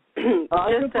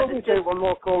 I can probably take one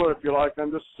more caller if you like.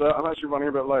 I'm actually running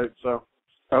a bit late, so.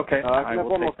 Okay. I have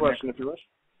one more question if you wish.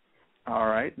 All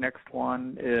right. Next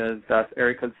one is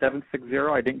area code 760.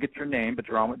 I didn't get your name, but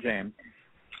you're on with James.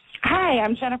 Hi,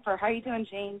 I'm Jennifer. How are you doing,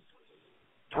 James?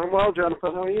 I'm well,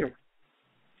 Jennifer. How are you?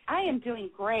 I am doing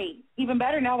great. Even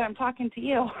better now that I'm talking to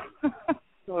you.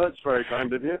 Well, that's very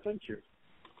kind of you. Thank you.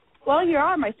 Well, you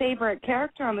are my favorite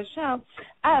character on the show.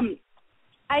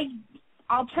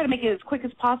 I'll try to make it as quick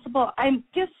as possible.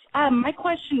 My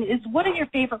question is, what are your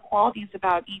favorite qualities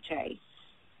about EJ?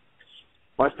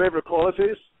 My favorite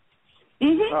qualities?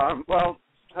 Mm-hmm. Well,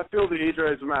 I feel that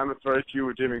EJ is a man with very few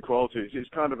redeeming qualities. He's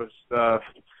kind of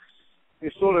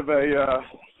he's sort of a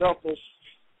selfish,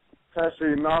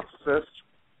 pesky narcissist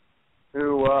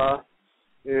who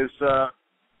is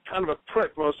kind of a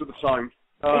prick most of the time.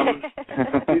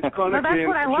 He's chronically that's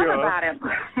what I love about him.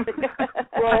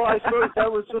 Well, I suppose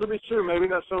that would sort of be true. Maybe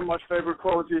that's some of my favorite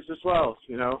qualities as well.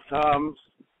 He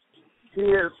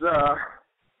is.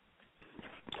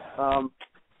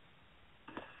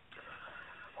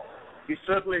 He's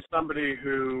certainly somebody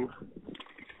who.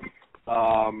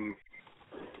 I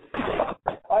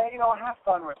have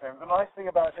fun with him. The nice thing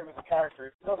about him as a character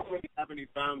is he doesn't really have any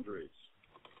boundaries,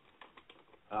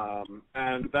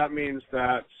 and that means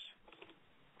that.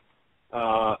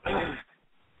 I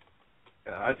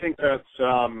think that,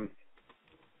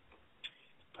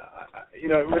 it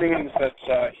really means that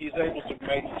he's able to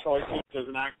make choices as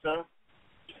an actor.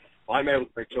 I'm able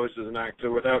to make choices as an actor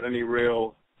without any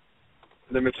real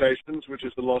limitations, which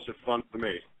is a lot of fun for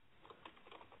me.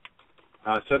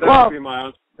 So that would be my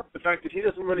answer. The fact that he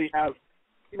doesn't really have,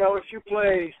 if you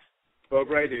play Bo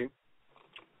Brady,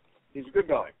 he's a good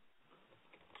guy.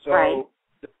 So. Right.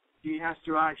 He has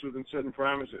to act within certain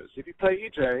parameters. If you play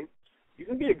EJ, you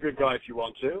can be a good guy if you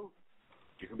want to.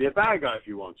 You can be a bad guy if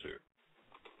you want to.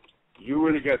 You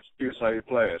really get to choose how you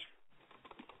play it.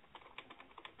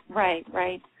 Right.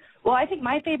 Well, I think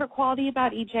my favorite quality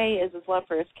about EJ is his love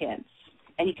for his kids,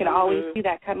 and you can always see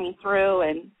that coming through.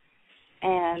 And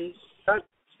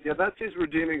that's his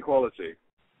redeeming quality.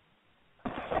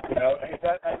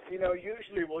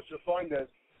 Usually what you'll find is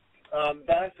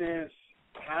that is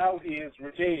how he is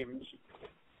redeemed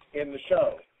in the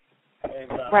show.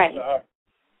 Right.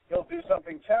 He'll do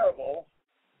something terrible,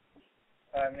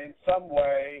 and in some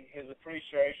way his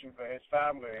appreciation for his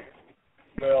family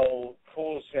will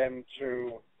cause him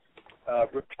to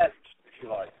repent, if you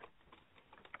like.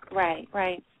 Right.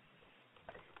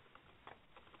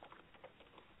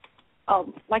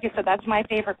 Oh, like I said, that's my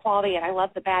favorite quality, and I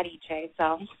love the bad EJ,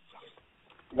 so.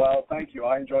 Well, thank you.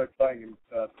 I enjoy playing him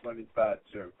when he's bad,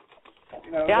 too.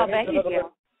 I bet you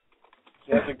do.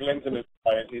 He has a glint in his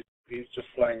eye, and he's just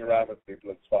playing around with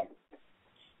people. It's fun.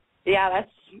 Yeah, it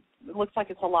looks like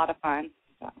it's a lot of fun.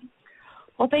 So.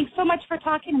 Well, thanks so much for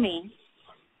talking to me.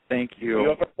 Thank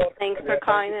you. Thanks for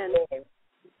calling in.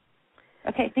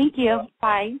 Okay, thank you.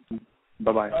 Bye.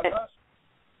 Bye-bye.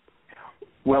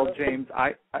 Well, James,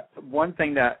 one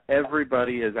thing that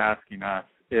everybody is asking us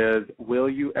is, will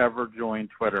you ever join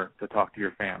Twitter to talk to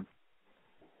your fans?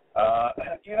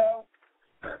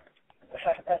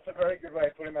 That's a very good way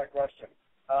of putting that question.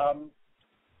 I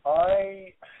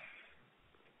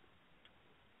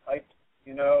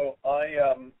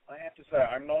have to say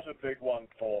I'm not a big one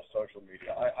for social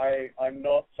media. I'm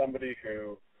not somebody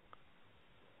who,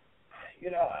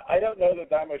 I don't know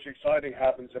that much exciting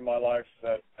happens in my life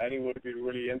that anyone would be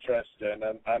really interested in,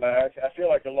 and I feel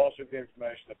like a lot of the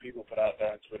information that people put out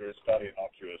there on Twitter is fairly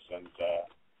innocuous, and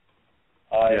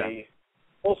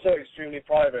also extremely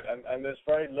private, and there's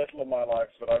very little of my life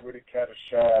that I really care to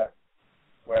share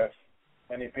with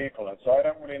many people, and so I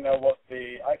don't really know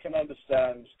I can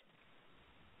understand.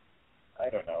 I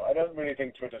don't know. I don't really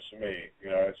think Twitter's for me.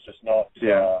 It's just not.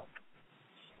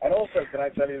 And also, can I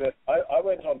tell you that I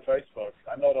went on Facebook.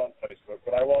 I'm not on Facebook,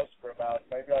 but I was for about,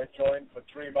 maybe I joined for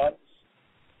 3 months.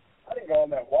 I didn't go on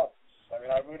there once. I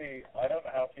mean, I don't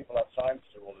know how people have time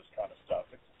to do all this kind of stuff.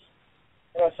 It's,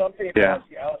 some people, Alice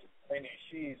Delaney,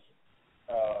 she's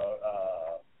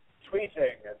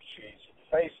tweeting and she's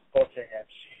Facebooking and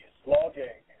she's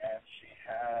blogging and she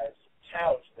has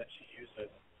tout that she uses.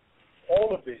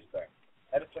 All of these things.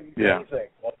 And it's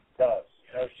amazing what it does.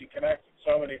 She connects with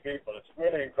so many people. It's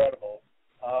really incredible.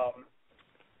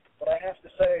 But I have to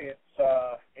say,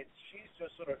 she's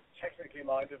just sort of technically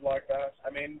minded like that. I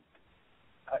mean,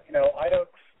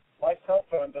 my cell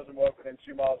phone doesn't work within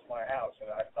 2 miles of my house,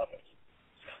 and I love it.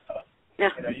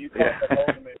 You can't get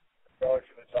hold of me most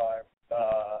of the time.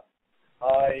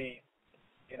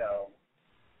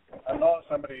 I'm not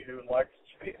somebody who likes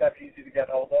to be that easy to get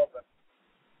hold of, and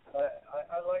I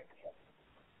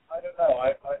don't know.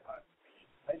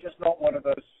 I'm just not one of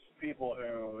those people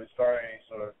who is very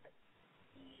sort of,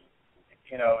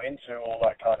 into all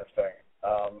that kind of thing.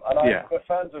 The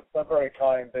fans are very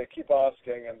kind. They keep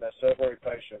asking, and they're so very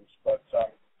patient. But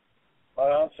my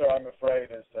answer, I'm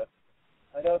afraid, is that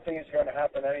I don't think it's going to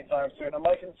happen anytime soon. And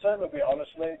my concern would be,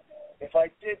 honestly, if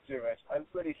I did do it, I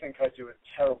really think I'd do a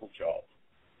terrible job.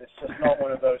 It's just not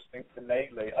one of those things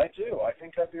innately. I do. I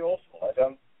think I'd be awful. I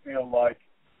don't feel like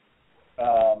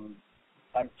I'm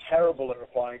terrible at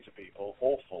replying to people.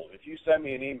 Awful. If you send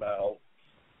me an email,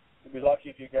 you'd be lucky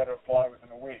if you get a reply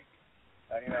within a week.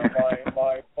 And,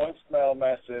 my voicemail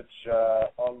message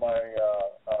on my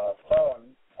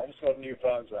phone, I just got a new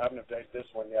phone, so I haven't updated this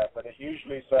one yet, but it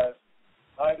usually says,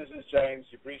 "Hi, this is James.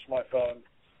 You've reached my phone.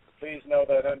 Please know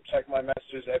that I don't check my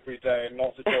messages every day and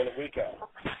not until the weekend."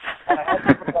 And I have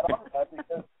to put that on there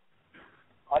because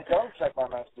I don't check my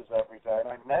messages every day, and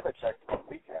I never check them on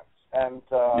weekends. And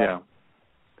so,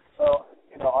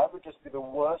 I would just be the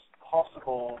worst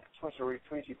possible Twittery,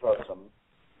 tweety person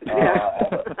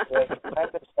ever. It's a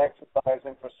tremendous exercise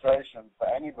in frustration for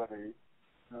anybody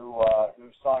who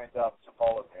signed up to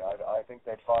follow me. I think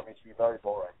they'd find me to be very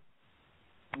boring.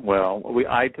 Well,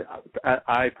 I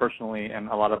personally, and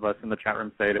a lot of us in the chat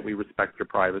room, say that we respect your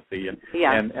privacy and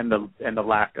the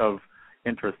lack of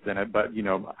interest in it. But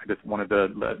I just wanted to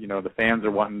let the fans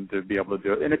are wanting to be able to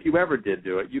do it. And if you ever did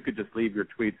do it, you could just leave your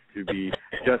tweets to be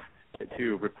just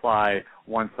to reply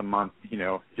once a month.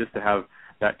 Just to have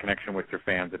that connection with your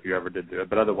fans if you ever did do it.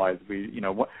 But otherwise, and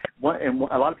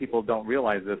a lot of people don't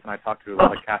realize this. And I talk to a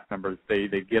lot of cast members. They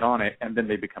get on it and then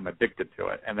they become addicted to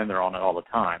it, and then they're on it all the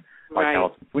time. Like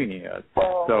Alison Sweeney is.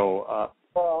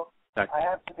 Well, I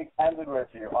have to be candid with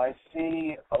you. I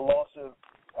see a lot of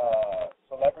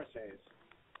celebrities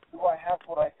who I have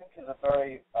what I think is a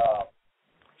very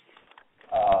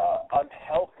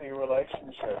unhealthy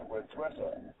relationship with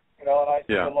Twitter. And I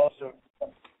see a lot of.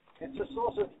 It's a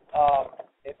sort of.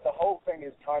 The whole thing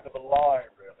is kind of a lie,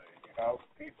 really.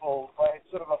 People. It's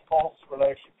sort of a false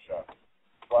relationship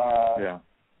where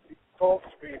you talk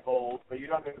to people, but you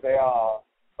don't know who they are.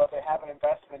 But they have an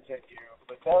investment in you,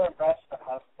 but their investment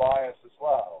has bias as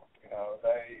well.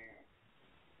 They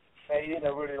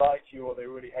either really like you or they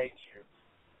really hate you.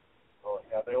 Or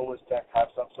they always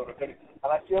have some sort of thing. And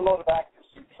I see a lot of actors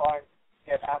who try and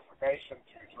get affirmation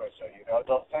through Twitter.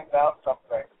 They'll send out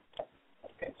something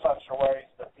in such a way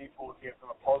that people will give them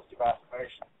a positive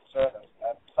affirmation of service.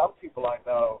 And some people I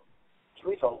know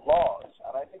tweet a lot,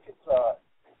 and I think it's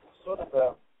sort of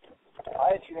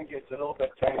I actually think it's a little bit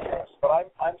dangerous, but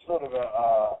I'm sort of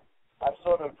a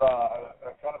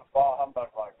kind of a bar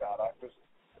humbug like that. I'm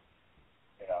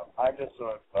just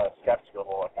sort of skeptical of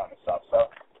all that kind of stuff. So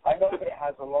I know that there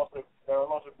are a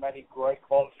lot of many great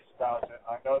qualities about it.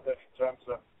 I know that in terms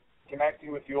of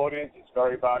connecting with the audience, it's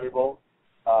very valuable.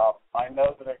 I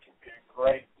know that it can be a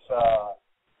great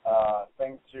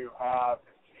thing to have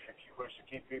if you wish to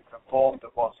keep people informed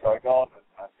of what's going on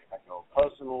in your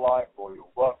personal life or your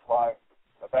work life,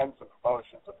 events and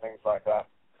promotions and things like that.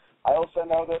 I also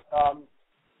know that,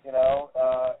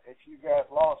 if you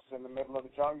get lost in the middle of the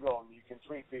jungle and you can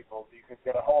treat people, you can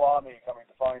get a whole army coming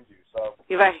to find you. So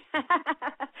you're right.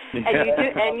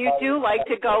 and you do like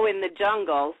to go in the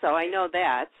jungle, so I know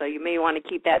that. So you may want to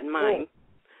keep that in mind.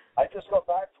 I just got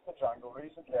back from the jungle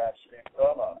recently, actually, in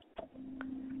Burma.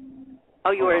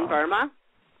 Oh, you were in Burma?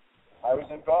 I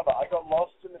was in Burma. I got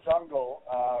lost in the jungle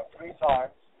 3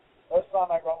 times. First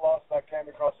time I got lost, I came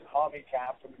across an army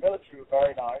camp, and the military were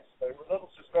very nice. They were a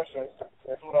little suspicious.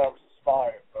 They thought I was a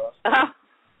spy at first.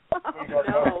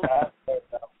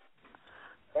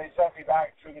 They sent me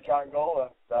back through the jungle,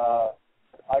 and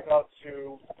I got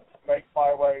to make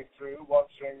my way through,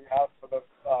 watching out for the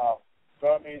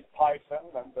Burmese python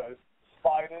and the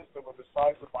spiders that were the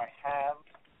size of my hand.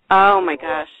 Oh my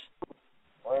gosh.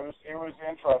 Well, it was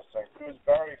interesting. It was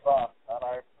very fun, and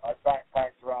I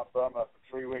backpacked around Burma for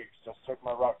 3 weeks. Just took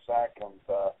my rucksack and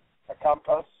a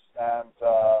compass and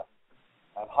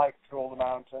hiked through all the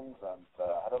mountains and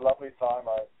had a lovely time.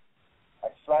 I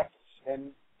slept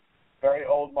in very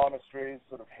old monasteries,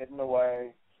 sort of hidden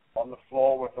away on the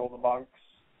floor with all the monks,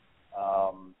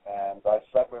 and I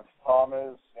slept with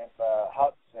farmers in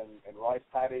huts in rice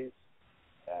paddies,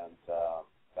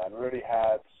 and really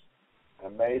had an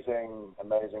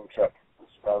amazing trip.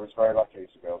 I was very lucky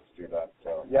to be able to do that.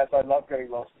 So yes, I love getting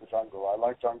lost in the jungle. I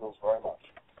like jungles very much.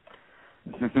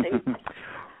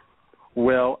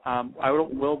 Well,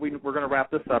 we're going to wrap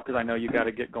this up because I know you got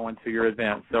to get going to your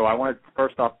event. So I want to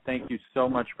first off thank you so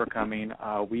much for coming.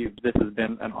 This has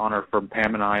been an honor for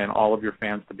Pam and I and all of your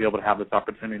fans to be able to have this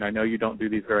opportunity. I know you don't do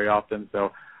these very often,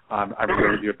 so I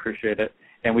really do appreciate it.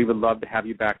 And we would love to have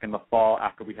you back in the fall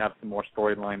after we have some more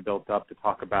storyline built up to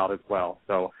talk about as well.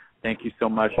 So thank you so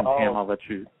much, and Pam, I'll let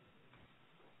you.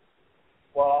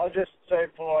 Well, I'll just say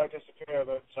before I disappear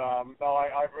that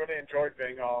I've really enjoyed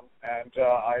being on, and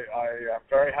I am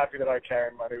very happy that I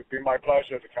came, and it would be my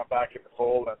pleasure to come back in the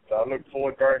fall, and I look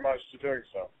forward very much to doing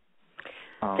so.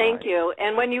 Thank you.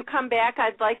 And when you come back,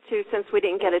 I'd like to, since we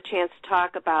didn't get a chance to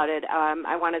talk about it,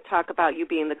 I want to talk about you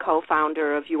being the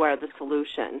co-founder of You Are the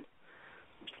Solution.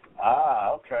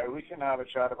 Okay. We can have a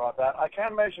chat about that. I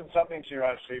can mention something to you,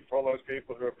 actually, for all those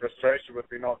people who are frustrated with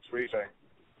me not tweeting.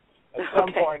 At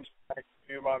some point in the next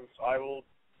few months, I will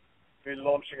be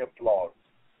launching a blog.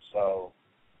 So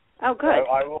good.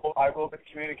 I will be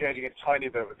communicating a tiny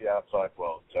bit with the outside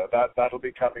world. So that'll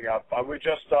be coming up. We're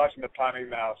just starting the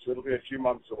planning now, so it'll be a few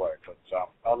months away. But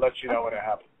I'll let you know when it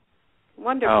happens.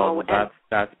 Wonderful. Oh,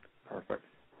 that's perfect.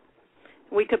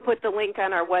 We could put the link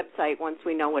on our website once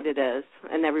we know what it is,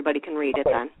 and everybody can read it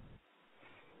then.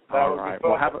 All right.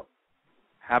 Well,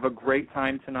 have a great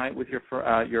time tonight with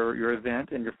your event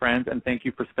and your friends, and thank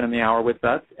you for spending the hour with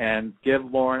us. And give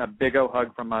Lauren a big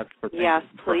hug from us for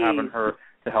having her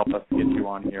to help us get you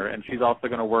on here. And she's also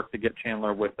going to work to get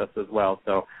Chandler with us as well.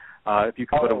 So if you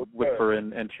could put a whisper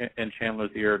in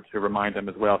Chandler's ear to remind him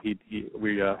as well,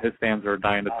 his fans are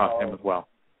dying to talk to him as well.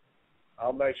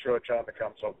 I'll make sure Chandler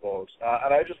comes on board.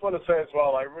 And I just want to say as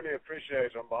well, I really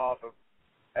appreciate on behalf of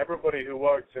everybody who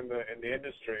works in the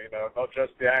industry, not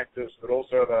just the actors, but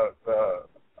also the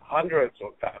hundreds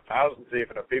or thousands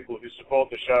even of people who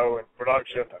support the show and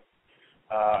production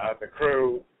and the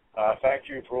crew. Thank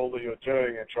you for all that you're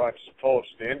doing and trying to support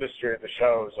the industry and the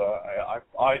shows.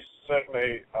 I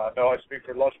certainly know I speak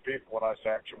for a lot of people when I say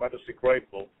I'm tremendously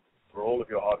grateful for all of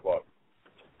your hard work.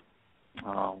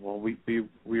 Well, we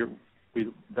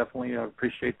definitely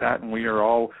appreciate that, and we're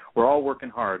all working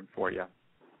hard for you.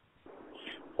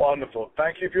 Wonderful.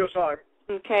 Thank you for your time.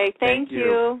 Okay. Thank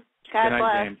you. God Good night,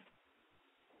 bless. James.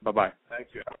 Bye-bye. Thank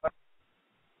you.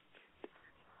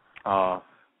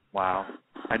 Wow.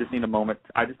 I just need a moment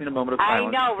of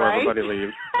silence before everybody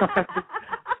leaves.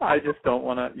 I just don't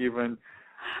want to even.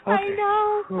 Okay. I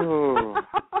know.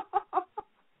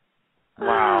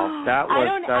 Wow.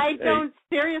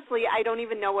 Seriously, I don't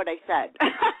even know what I said.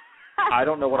 I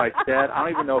don't know what I said. I don't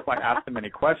even know if I asked him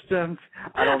any questions.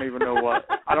 I don't even know what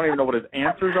his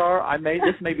answers are.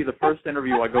 This may be the first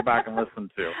interview I go back and listen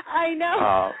to. I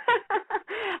know.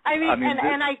 I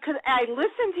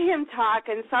listen to him talk,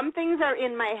 and some things are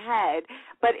in my head,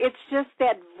 but it's just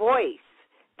that voice.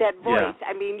 Yeah.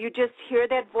 I mean, you just hear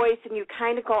that voice and you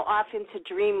kind of go off into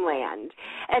dreamland.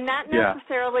 And not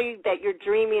necessarily that you're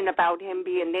dreaming about him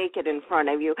being naked in front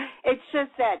of you. It's just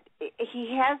that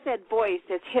he has that voice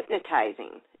that's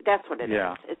hypnotizing. That's what it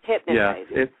is. It's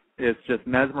hypnotizing. Yeah, it's just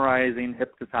mesmerizing,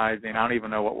 hypnotizing. I don't even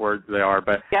know what words they are,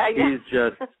 but he's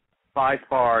just, by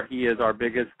far, he is our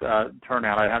biggest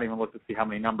turnout. I haven't even looked to see how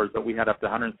many numbers, but we had up to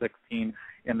 116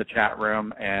 in the chat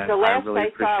room, and the last I really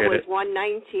appreciate it. The last I saw was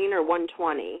 119 or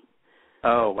 120.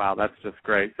 Oh, wow, that's just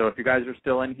great. So if you guys are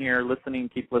still in here listening,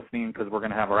 keep listening because we're going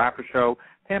to have our after show.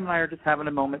 Pam and I are just having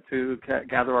a moment to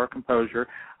gather our composure.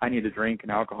 I need a drink,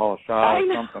 an alcohol, a shot,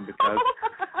 or something because,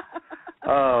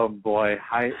 oh, boy,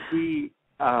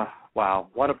 wow,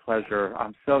 what a pleasure.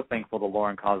 I'm so thankful to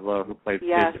Lauren Koslow, who plays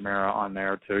EJ Dimera on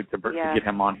there, to get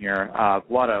him on here.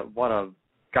 What a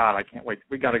God, I can't wait.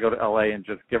 We got to go to L.A. and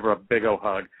just give her a big old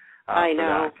hug I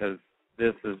know. because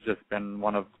this has just been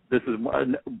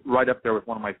right up there with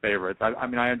one of my favorites. I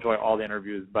mean, I enjoy all the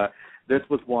interviews, but this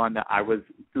was one that I was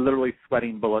literally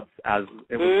sweating bullets as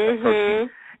it was approaching.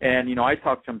 And, I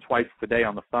talked to him twice today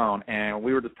on the phone, and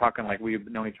we were just talking like we've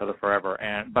known each other forever.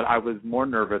 But I was more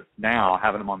nervous now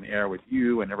having him on the air with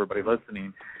you and everybody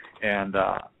listening. And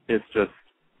it's just,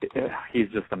 he's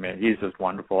just amazing. He's just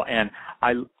wonderful, and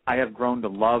I have grown to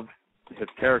love his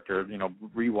character. You know,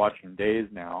 rewatching Days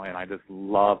now, and I just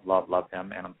love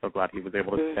him, and I'm so glad he was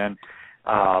able to spend.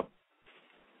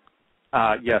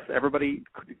 Yes, everybody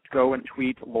go and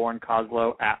tweet Lauren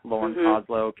Koslow at Lauren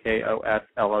Koslow,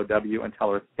 Koslow, and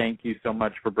tell her thank you so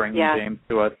much for bringing James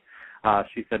to us.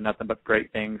 She said nothing but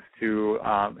great things to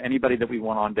anybody that we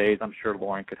want on Days. I'm sure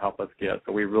Lauren could help us get.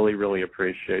 So we really, really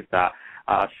appreciate that.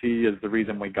 She is the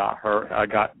reason we got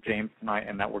James tonight,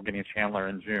 and that we're getting Chandler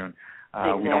in June.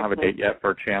 We don't have a date yet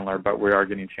for Chandler, but we are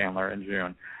getting Chandler in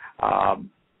June.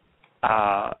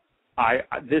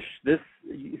 This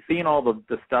seeing all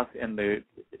the stuff in the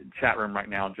chat room right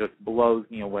now just blows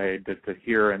me away to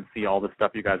hear and see all the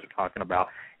stuff you guys are talking about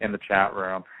in the chat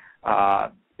room.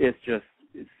 It's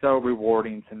so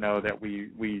rewarding to know that we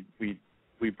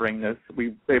bring this.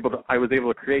 I was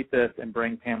able to create this and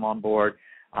bring Pam on board.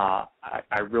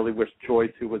 I really wish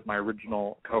Joyce, who was my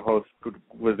original co-host,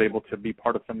 was able to be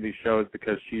part of some of these shows,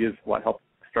 because she is what helped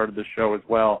started the show as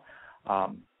well.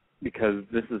 Because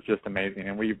this is just amazing,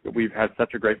 and we've had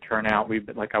such a great turnout.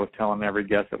 Like I was telling every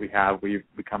guest that we have, we've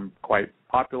become quite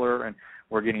popular, and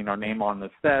we're getting our name on the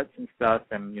sets and stuff,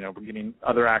 and we're getting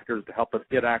other actors to help us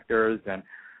get actors, and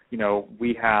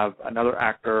we have another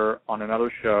actor on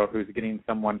another show who's getting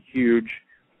someone huge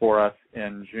for us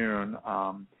in June.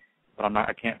 But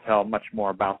I can't tell much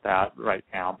more about that right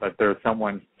now. But there's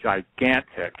someone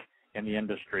gigantic in the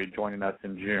industry joining us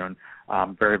in June.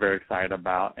 Very, very excited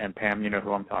about. And Pam, you know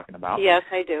who I'm talking about. Yes,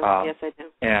 I do. Yes, I do.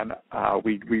 And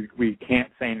we can't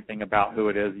say anything about who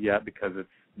it is yet because it's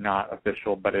not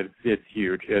official, but it's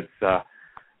huge. It's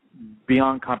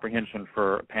beyond comprehension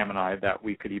for Pam and I that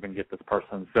we could even get this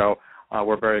person. So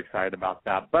we're very excited about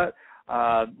that. But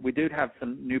we do have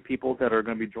some new people that are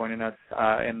going to be joining us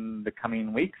in the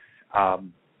coming weeks.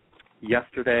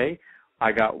 Yesterday,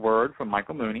 I got word from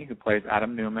Michael Mooney, who plays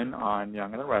Adam Newman on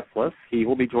Young and the Restless. He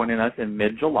will be joining us in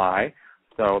mid-July,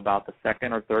 so about the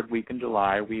second or third week in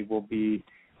July, we will be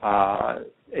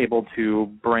able to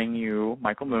bring you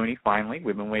Michael Mooney, finally.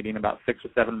 We've been waiting about 6 or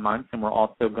 7 months, and we're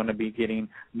also going to be getting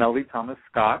Melody Thomas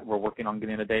Scott. We're working on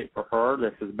getting a date for her.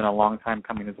 This has been a long time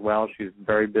coming as well. She's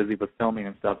very busy with filming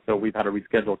and stuff, so we've had to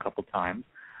reschedule a couple times.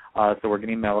 So we're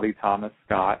getting Melody Thomas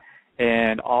Scott.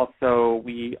 And also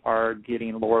we are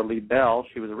getting Laura Lee Bell.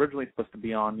 She was originally supposed to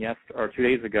be on 2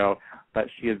 days ago, but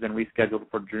she has been rescheduled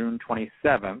for June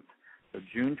 27th. So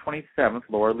June 27th,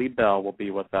 Laura Lee Bell will be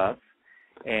with us.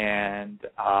 And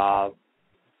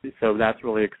so that's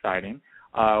really exciting.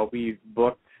 We've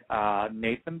booked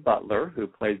Nathan Butler, who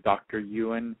plays Dr.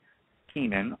 Ewan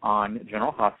Keenan on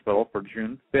General Hospital, for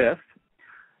June 5th.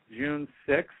 June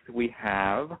 6th, we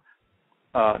have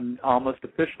almost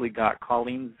officially got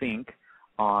Colleen Zink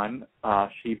on.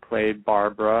 She played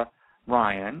Barbara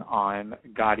Ryan on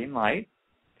Guiding Light.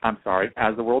 I'm sorry,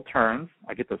 As the World Turns.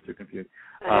 I get those two confused.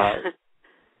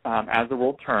 As the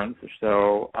World Turns.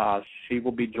 So she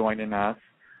will be joining us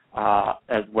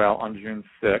as well on June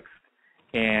 6th.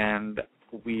 And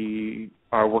we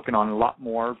are working on a lot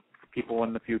more people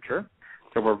in the future.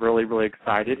 So we're really, really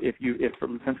excited.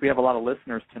 Since we have a lot of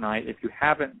listeners tonight, if you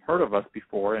haven't heard of us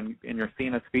before and you're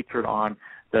seeing us featured on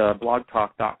the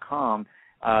blogtalk.com,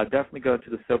 definitely go to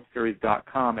the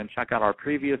soapseries.com and check out our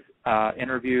previous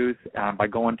interviews by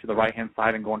going to the right-hand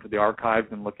side and going to the archives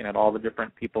and looking at all the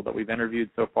different people that we've interviewed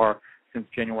so far since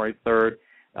January 3rd.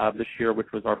 This year,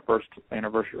 which was our first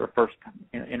anniversary or first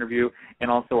interview, and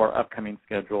also our upcoming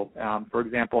schedule. For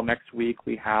example, next week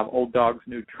we have Old Dog's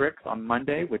New Tricks on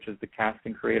Monday, which is the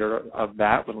casting creator of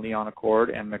that with Leon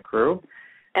Accord and the crew.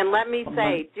 And let me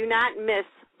say, do not miss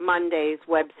Monday's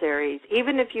web series.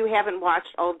 Even if you haven't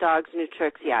watched Old Dog's New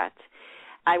Tricks yet,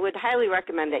 I would highly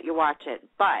recommend that you watch it.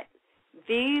 But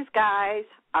these guys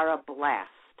are a blast.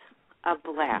 A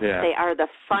blast. Yeah. They are the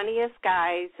funniest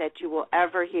guys that you will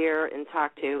ever hear and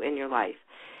talk to in your life.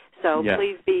 So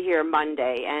please be here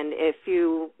Monday. And if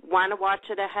you want to watch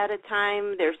it ahead of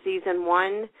time, their season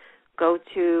 1, go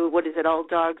to, Old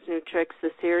Dogs, New Tricks,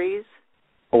 the series?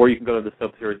 Or you can go to the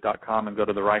soapseries.com and go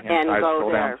to the right-hand side,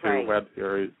 scroll down to web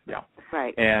series. Yeah.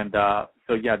 Right. And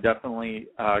definitely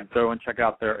go and check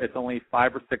out there. It's only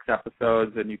 5 or 6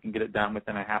 episodes, and you can get it done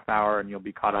within a half hour, and you'll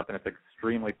be caught up, and it's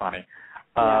extremely funny.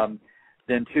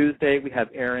 Then Tuesday, we have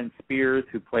Aaron Spears,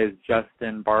 who plays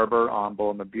Justin Barber on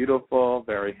Bold and the Beautiful,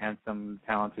 very handsome,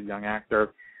 talented young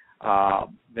actor.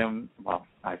 Then,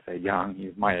 I say young,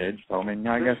 he's my age, so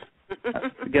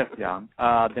I guess young.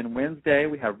 Then Wednesday,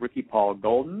 we have Ricky Paul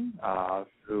Golden,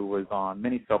 who was on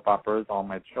many soap operas, All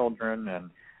My Children,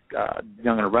 and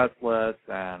Young and the Restless,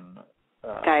 and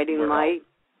Guiding Light.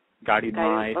 Guiding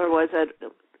Light. Or was it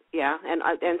Yeah,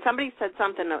 and somebody said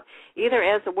something either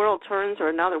As the World Turns or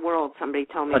Another World. Somebody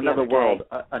told me Another the other World,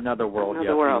 day. Another World. Another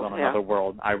Yes, World. he was on Yeah. Another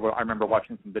World. I remember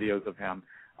watching some videos of him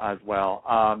as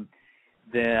well.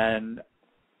 Then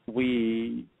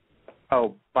we.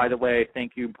 Oh, by the way,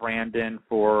 thank you, Brandon,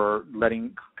 for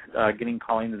getting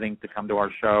Colleen Zink to come to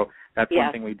our show. That's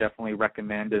one thing we definitely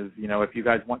recommend is, if you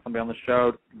guys want somebody on the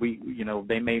show,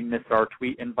 they may miss our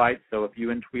tweet invite. So if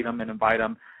you tweet them and invite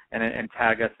them and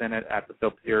tag us in it at the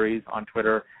Soap Series on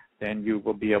Twitter, then you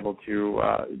will be able to,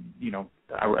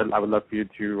 I would love for you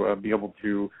to be able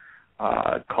to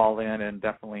call in and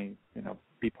definitely,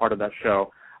 be part of that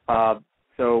show.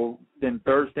 So then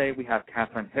Thursday we have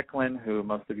Catherine Hicklin, who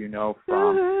most of you know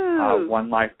from One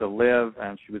Life to Live,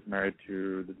 and she was married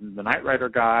to the Knight Rider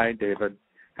guy, David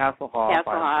Hasselhoff.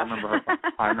 I remember her.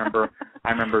 I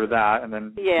remember that, and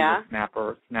then she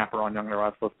was snapper on Young and the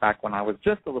Restless back when I was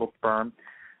just a little sperm.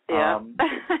 Yeah,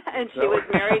 and she was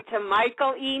married to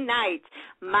Michael E. Knight,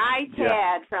 my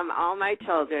dad from All My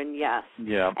Children. Yes.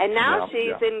 Yeah. And now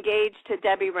she's engaged to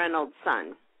Debbie Reynolds'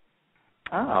 son.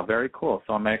 Ah, very cool.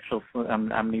 So I'm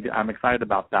excited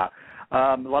about that.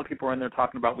 A lot of people are in there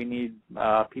talking about we need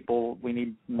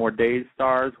more Days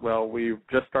stars. Well, we've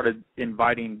just started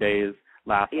inviting Days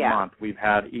last month. We've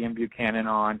had Ian Buchanan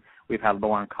on, we've had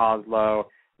Lauren Koslow,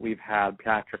 we've had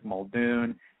Patrick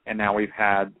Muldoon, and now we've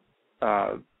had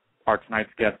our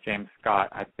tonight's guest, James Scott.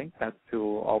 I think that's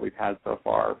all we've had so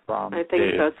far from I think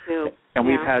Days. so too. And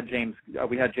we've had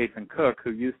Jason Cook,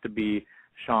 who used to be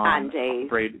Sean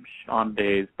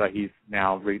Days, but he's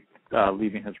now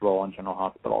leaving his role in General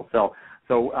Hospital.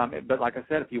 But like I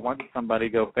said, if you want somebody,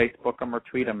 go Facebook them or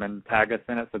tweet them and tag us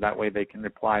in it, so that way they can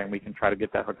reply and we can try to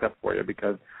get that hooked up for you.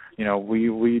 Because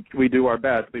we do our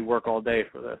best. We work all day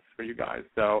for you guys.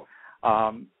 So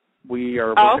we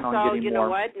are working on getting more. Also, you know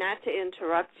what? Not to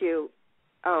interrupt you.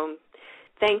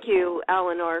 Thank you,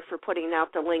 Eleanor, for putting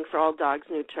out the link for All Dogs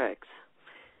New Tricks.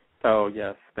 Oh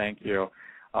yes, thank you.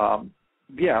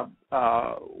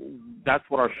 That's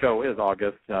what our show is,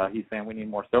 August. He's saying we need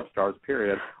more soap stars,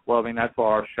 period. Well, I mean, that's what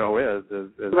our show is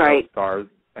soap stars,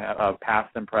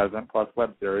 past and present, plus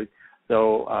web series.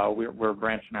 So we're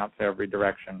branching out to every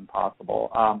direction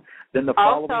possible. Then the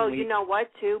following week, you know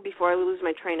what, too, before I lose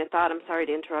my train of thought, I'm sorry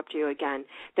to interrupt you again.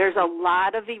 There's a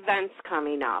lot of events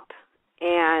coming up,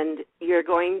 and you're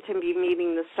going to be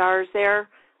meeting the stars there.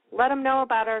 Let them know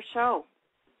about our show.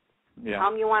 Yeah.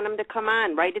 Tell them you want them to come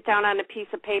on. Write it down on a piece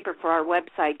of paper for our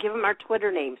website. Give them our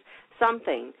Twitter names,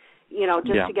 something,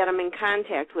 just to get them in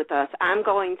contact with us. I'm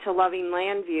going to Loving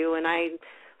Landview, and I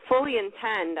fully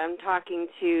intend, I'm talking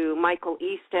to Michael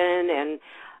Easton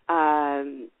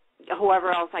and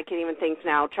whoever else I can even think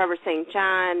now, Trevor St.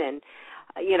 John, and,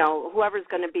 whoever's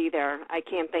going to be there. I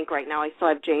can't think right now. I still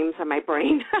have James on my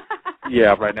brain.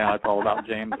 Yeah, right now it's all about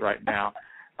James right now.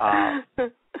 And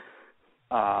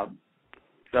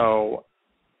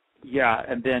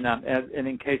then and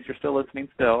in case you're still listening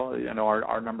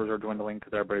our numbers are dwindling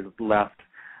because everybody's left.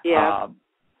 Yeah.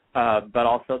 But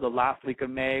also the last week of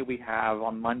May, we have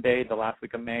on Monday, the last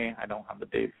week of May, I don't have the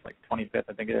dates, like 25th,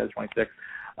 I think it is, 26th,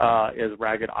 is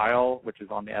Ragged Isle, which is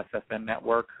on the SFN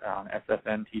network,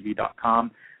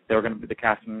 sfntv.com. The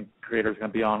casting creators are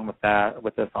going to be on with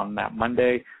us on that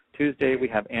Monday. Tuesday, we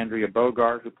have Andrea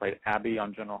Bogart, who played Abby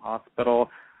on General Hospital.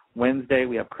 Wednesday,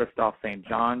 we have Christoph St.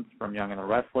 Johns from Young and the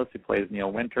Restless, who plays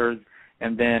Neil Winters.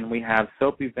 And then we have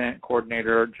soap event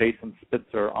coordinator Jason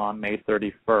Spitzer on May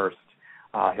 31st.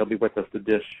 He'll be with us to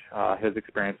dish his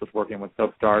experience with working with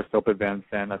soap stars, soap events,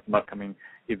 and some upcoming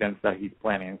events that he's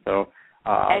planning. So,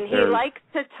 and he likes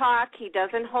to talk. He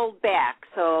doesn't hold back.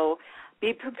 So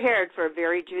be prepared for a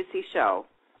very juicy show.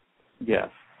 Yes,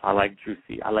 I like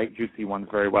juicy ones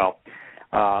very well.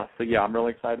 I'm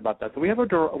really excited about that. So we have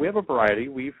a variety.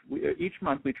 Each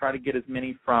month we try to get as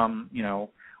many from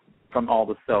all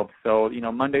the soaps. So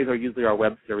Mondays are usually our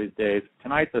web series days.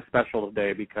 Tonight's a special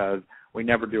day because we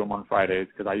never do them on Fridays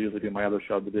because I usually do my other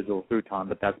show, The Digital Futon,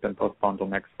 but that's been postponed till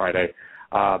next Friday.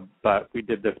 But we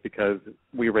did this because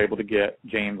we were able to get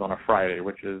James on a Friday,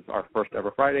 which is our first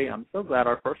ever Friday. I'm so glad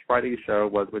our first Friday show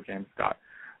was with James Scott.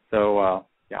 So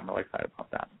I'm really excited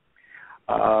about that.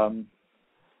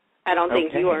 I don't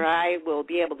think you or I will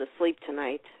be able to sleep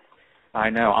tonight. I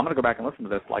know. I'm going to go back and listen to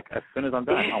this as soon as I'm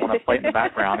done. I want to play it in the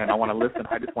background, and I want to listen.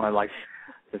 I just want to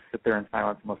just sit there in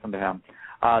silence and listen to him.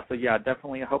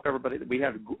 Definitely. I hope everybody. We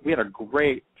had a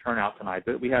great turnout tonight.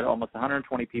 We had almost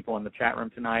 120 people in the chat room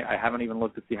tonight. I haven't even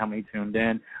looked to see how many tuned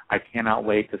in. I cannot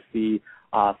wait to see.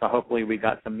 So hopefully we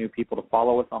got some new people to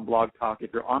follow us on Blog Talk.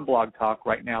 If you're on Blog Talk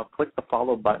right now, click the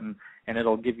follow button and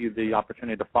it'll give you the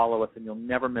opportunity to follow us, and you'll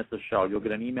never miss a show. You'll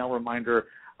get an email reminder,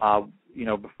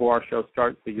 before our show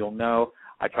starts, so you'll know.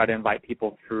 I try to invite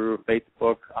people through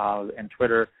Facebook and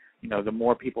Twitter. The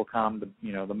more people come,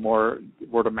 the more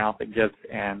word of mouth it gets.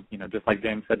 And, just like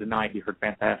James said tonight, he heard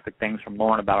fantastic things from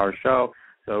Lauren about our show.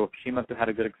 So she must have had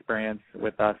a good experience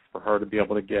with us for her to be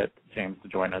able to get James to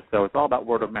join us. So it's all about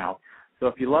word of mouth. So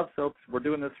if you love soaps, we're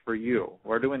doing this for you.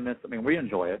 We're doing this. we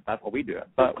enjoy it. That's what we do.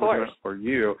 But we're doing it for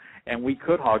you. And we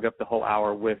could hog up the whole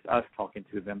hour with us talking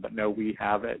to them. But no, we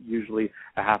have usually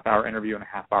a half-hour interview and a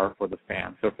half hour for the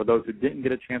fans. So for those who didn't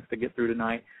get a chance to get through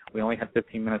tonight, we only have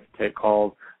 15 minutes to take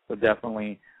calls. So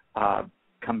definitely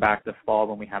come back this fall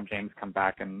when we have James come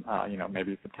back, and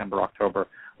maybe September, October,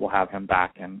 we'll have him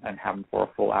back and have him for a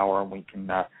full hour, and we can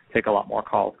take a lot more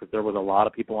calls, because there was a lot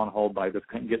of people on hold, but I just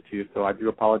couldn't get to you. So I do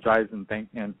apologize, and thank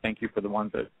you for the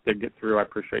ones that did get through. I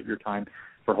appreciate your time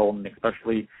for holding,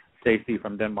 especially Stacy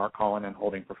from Denmark calling and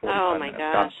holding for 45 minutes.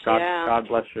 Gosh, God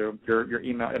bless you. Your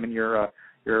email,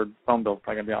 your phone bill's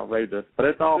probably going to be outrageous, but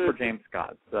it's all for James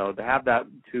Scott. So to have that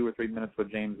 2 or 3 minutes with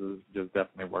James is just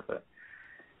definitely worth it.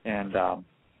 And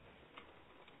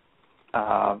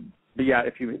but yeah,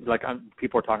 if you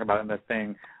people are talking about it in this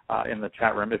thing in the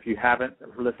chat room. If you haven't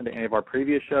listened to any of our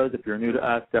previous shows, if you're new to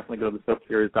us, definitely go to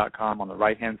thesoapseries.com. On the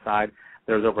right-hand side,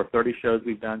 there's over 30 shows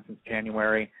we've done since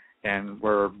January, and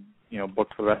we're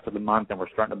booked for the rest of the month, and we're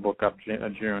starting to book up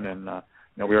June, and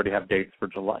we already have dates for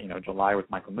July. July with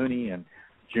Michael Mooney, and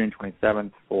June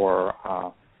 27th for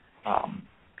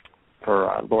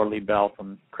Laura Lee Bell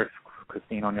from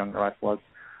Christine on Young Restless.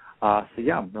 So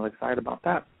yeah, I'm really excited about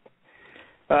that.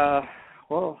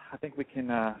 Well, I think we can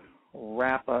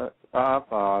wrap up.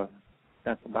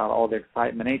 That's about all the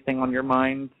excitement. Anything on your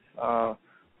mind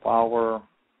while we're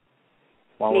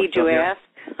Need still you here? ask?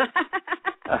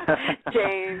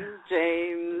 James.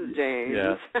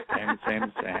 Yes,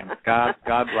 James. God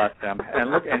bless him.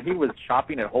 And look, and he was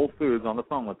shopping at Whole Foods on the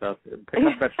phone with us, picking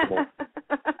up vegetables.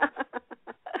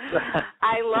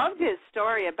 I loved his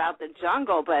story about the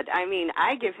jungle, but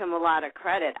I give him a lot of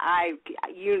credit.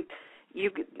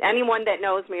 Anyone that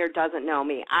knows me or doesn't know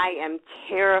me, I am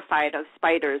terrified of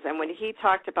spiders. And when he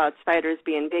talked about spiders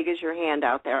being big as your hand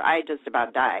out there, I just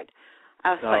about died.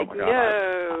 I was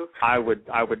no. I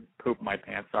would poop my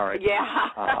pants. Sorry. Yeah.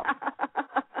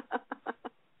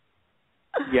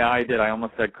 Yeah, I did. I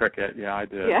almost said cricket. Yeah, I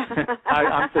did. Yeah.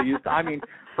 I'm so used to.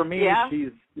 For me,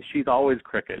 she's always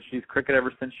cricket. She's cricket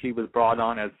ever since she was brought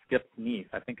on as Skip's niece.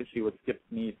 I think she was Skip's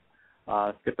niece.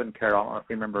 Skip and Carol, I don't know if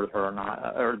you remember her or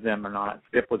not, or them or not.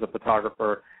 Skip was a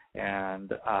photographer,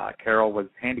 and Carol was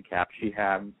handicapped. She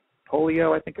had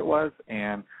polio, I think it was,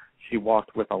 and she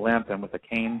walked with a limp and with a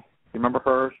cane. You remember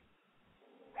her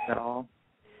at all?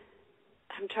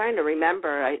 I'm trying to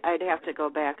remember. I'd have to go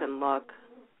back and look.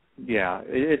 Yeah,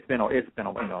 it's been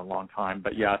a long time,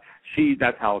 but yeah,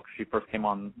 that's how she first came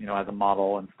on, as a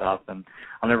model and stuff. And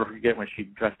I'll never forget when she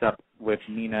dressed up with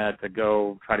Nina to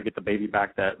go try to get the baby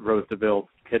back that Rose DeVille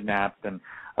kidnapped. And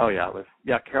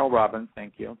Carol Robbins,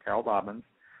 thank you, Carol Robbins,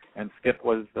 and Skip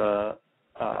was the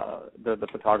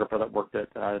photographer that worked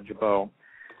at Jabot.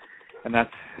 And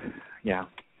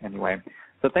anyway.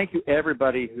 So thank you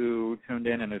everybody who tuned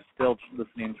in and is still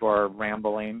listening to our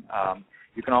rambling.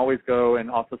 You can always go and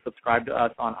also subscribe to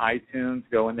us on iTunes.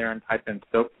 Go in there and type in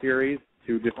Soap Series,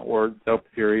 2 different words, Soap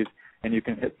Series, and you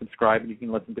can hit subscribe, and you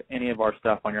can listen to any of our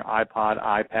stuff on your iPod,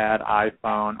 iPad,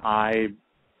 iPhone,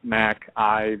 iMac,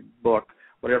 iBook,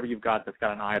 whatever you've got that's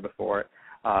got an I before it.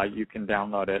 You can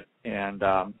download it. And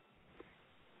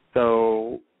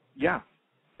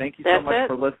thank you so much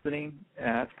for listening.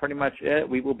 That's pretty much it.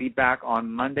 We will be back on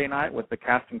Monday night with the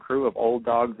cast and crew of Old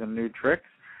Dogs and New Tricks.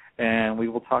 And we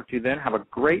will talk to you then. Have a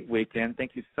great weekend.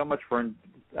 Thank you so much for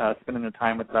spending the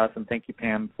time with us, and thank you,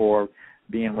 Pam, for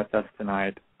being with us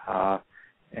tonight.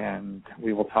 And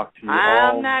we will talk to you all.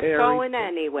 I'm not going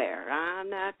anywhere.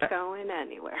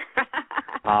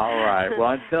 All right.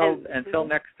 Well, until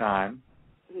next time.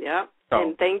 Yep.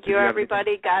 And thank you,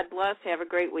 everybody. God bless. Have a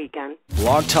great weekend.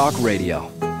 Blog Talk Radio,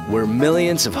 where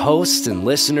millions of hosts and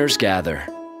listeners gather.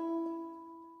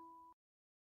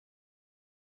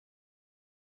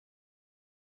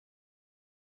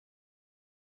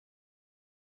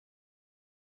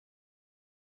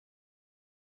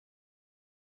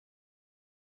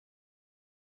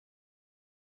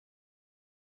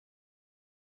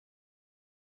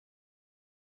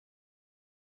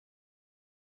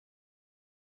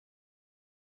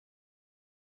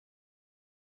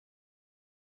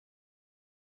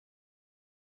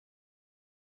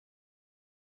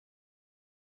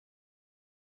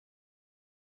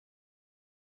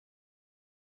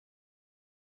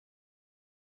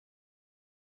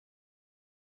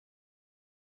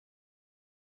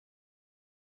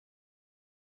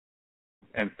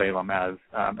 in Salem as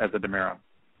a Dimera.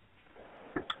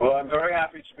 Well, I'm very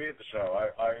happy to be at the show.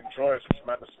 I enjoy it a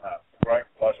tremendous amount. Great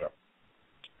pleasure.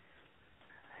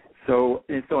 So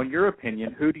in your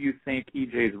opinion, who do you think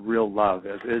EJ's real love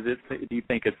is? Do you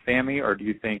think it's Sammy, or do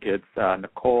you think it's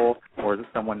Nicole, or is it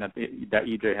someone that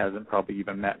EJ hasn't probably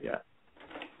even met yet?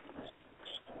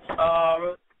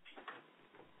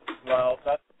 Well,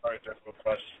 that's a very difficult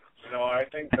question. You know, I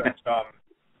think that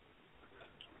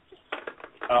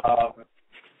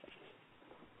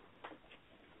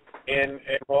in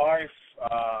life,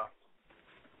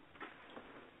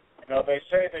 you know, they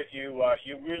say that you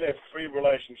relive 3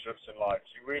 relationships in life.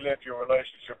 You relive your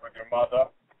relationship with your mother,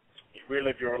 you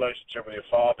relive your relationship with your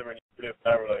father, and you relive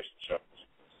their relationship.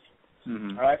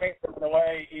 Mm-hmm. And I think that the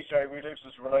way EJ relives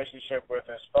his relationship with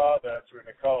his father through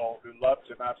Nicole, who loved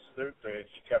him absolutely, and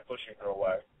she kept pushing her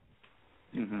away.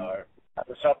 Mm-hmm. Had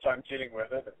a tough time dealing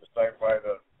with it in the same way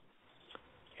that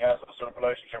he has a sort of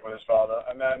relationship with his father.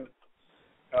 And then,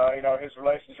 you know, his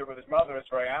relationship with his mother is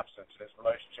very absent. His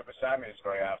relationship with Sammy is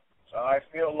very absent. And I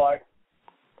feel like,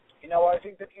 you know, I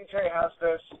think that EJ has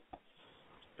this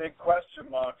big question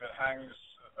mark that hangs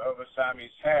over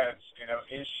Sammy's head. You know,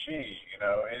 is she? You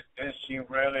know, is she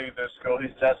really this girl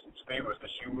he's destined to be with?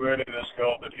 Is she really this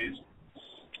girl that he's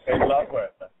in love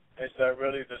with? Is there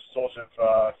really this sort of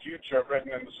future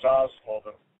written in the stars for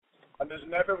them? And there's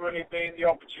never really been the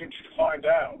opportunity to find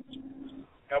out.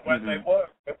 And when they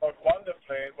work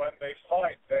wonderfully. And when they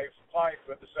fight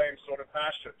with the same sort of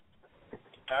passion.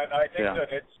 And I think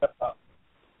that it's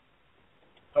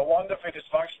a wonderfully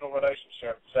dysfunctional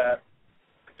relationship that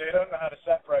they don't know how to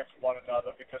separate from one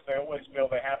another because they always feel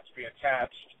they have to be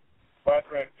attached,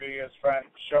 whether it be as friends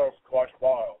show for quite a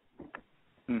while.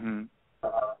 Mm-hmm.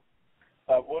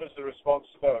 What is the response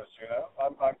to those? You know,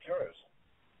 I'm curious.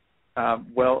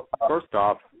 Well, first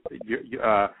off,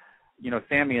 you know,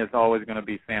 Sammy is always going to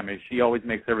be Sammy. She always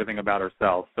makes everything about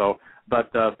herself. So,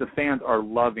 but the fans are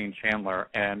loving Chandler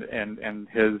and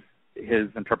his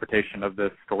interpretation of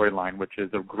this storyline, which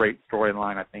is a great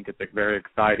storyline. I think it's very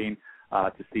exciting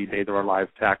to see Days of Our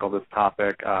Lives tackle this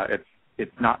topic.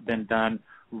 It's not been done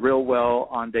real well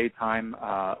on daytime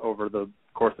over the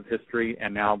course of history,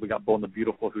 and now we got Bold and the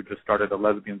Beautiful, who just started a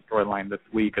lesbian storyline this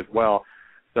week as well.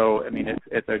 So, I mean,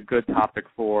 it's a good topic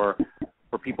for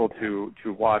people to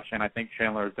watch, and I think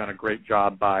Chandler has done a great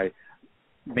job by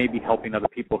maybe helping other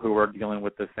people who are dealing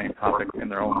with the same topics in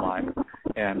their own lives,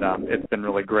 and it's been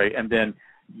really great. And then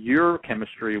your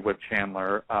chemistry with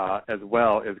Chandler as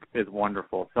well is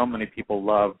wonderful. So many people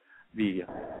love the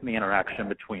interaction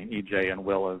between EJ and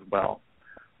Will as well.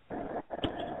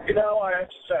 You know, I have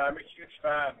to say, I'm a huge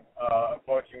fan of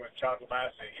working with Chandler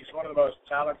Massey. He's one of the most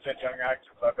talented young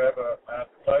actors I've ever had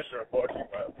the pleasure of working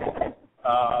with.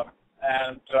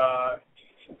 And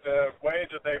the way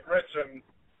that they've written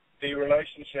the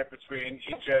relationship between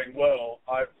EJ and Will,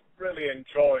 I've really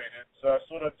enjoyed. It's a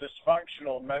sort of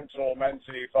dysfunctional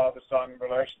mentor-mentee, father-son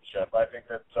relationship. I think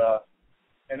that,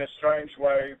 in a strange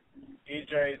way,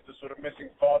 EJ is the sort of missing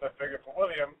father figure for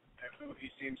William, who he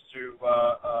seems to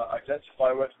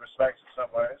identify with, respect in some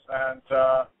ways. And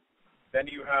then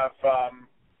you have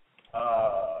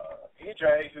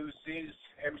EJ, who sees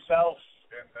himself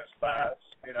in this past,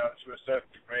 you know, to a certain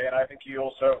degree, and I think he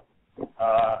also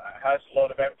has a lot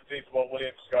of empathy for what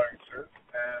William's going through,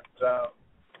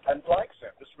 and likes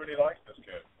him. Just really likes this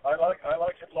kid. I like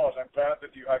it a lot. I'm glad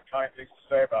that you had kind things to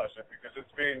say about it because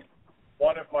it's been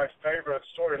one of my favorite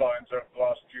storylines over the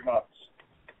last few months.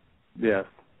 Yes.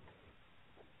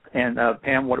 And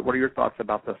Pam, what are your thoughts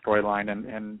about the storyline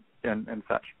and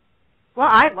such? Well,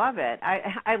 I love it.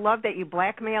 I love that you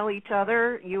blackmail each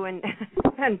other, you and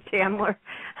and Chandler,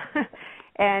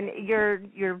 and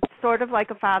you're sort of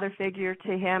like a father figure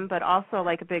to him, but also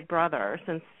like a big brother,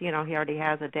 since you know he already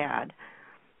has a dad.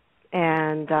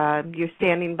 And you're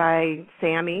standing by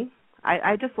Sammy.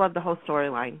 I just love the whole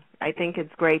storyline. I think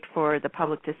it's great for the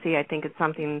public to see. I think it's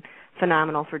something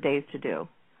phenomenal for Days to do.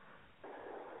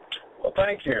 Well,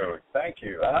 thank you.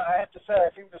 And I have to say,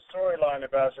 I think the storyline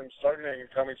about him struggling and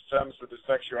coming to terms with his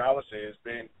sexuality has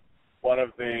been one of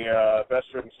the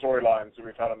best-written storylines that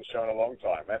we've had on the show in a long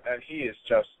time. And he is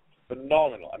just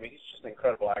phenomenal. I mean, he's just an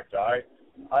incredible actor. I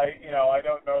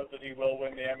don't know that he will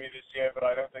win the Emmy this year, but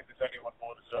I don't think there's anyone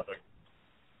more deserving.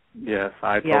 Yes,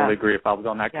 I totally agree. If I was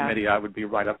on that committee, I would be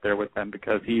right up there with him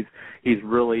because he's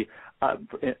really.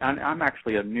 I'm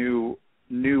actually a new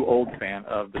old fan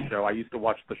of the show. I used to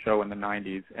watch the show in the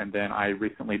 90s, and then I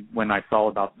recently, when I saw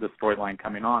about the storyline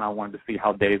coming on, I wanted to see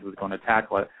how Days was going to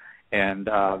tackle it. And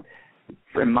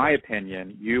in my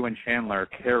opinion, you and Chandler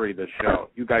carry the show.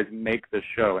 You guys make the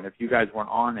show, and if you guys weren't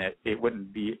on it, it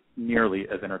wouldn't be nearly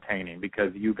as entertaining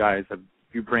because you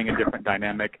bring a different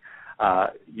dynamic.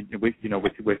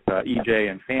 With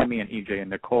EJ and Sammy and EJ and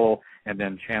Nicole, and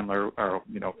then Chandler,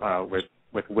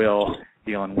 with Will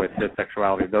dealing with his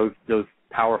sexuality. Those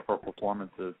powerful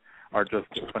performances are just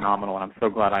phenomenal, and I'm so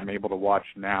glad I'm able to watch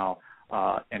now,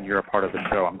 and you're a part of the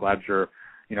show. I'm glad you're.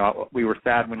 We were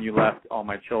sad when you left All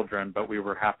My Children, but we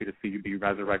were happy to see you be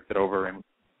resurrected over. And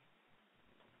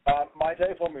my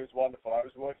day for me was wonderful. I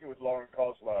was working with Lauren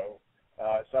Koslow,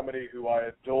 somebody who I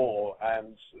adore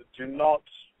and do not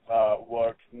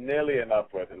work nearly enough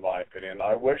with, in my opinion.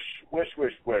 I wish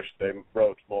they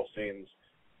wrote more scenes.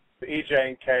 For EJ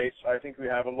and Kate, I think we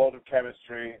have a lot of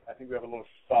chemistry. I think we have a lot of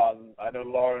fun. I know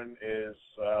Lauren is,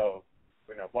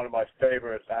 one of my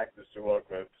favorite actors to work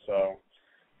with. So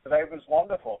today was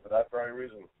wonderful for that very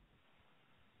reason.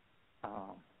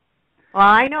 Well,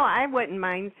 I know I wouldn't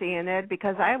mind seeing it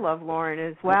because I love Lauren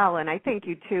as well, and I think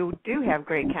you two do have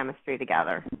great chemistry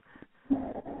together.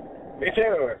 Me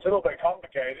too. It's a little bit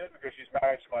complicated because she's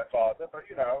married to my father, but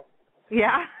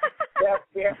Yeah.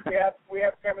 we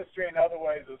have chemistry in other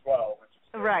ways as well.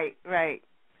 Right.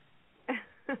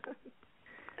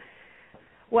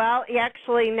 Well,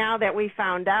 actually, now that we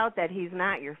found out that he's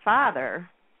not your father,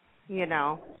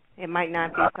 it might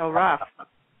not be so rough.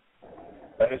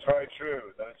 That is very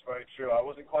true. I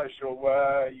wasn't quite sure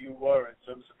where you were in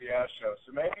terms of the air show,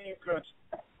 so maybe you could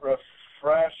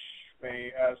refresh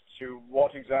me as to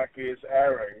what exactly is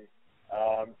airing,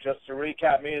 just to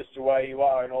recap me as to where you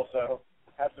are, and also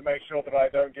have to make sure that I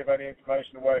don't give any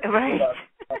information away. Right.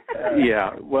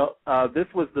 Yeah. Well,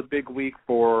 this was the big week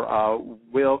for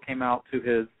Will came out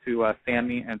to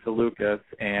Sammy and to Lucas,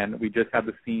 and we just had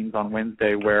the scenes on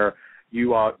Wednesday where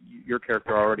your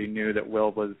character already knew that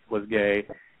Will was gay,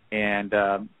 and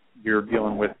you're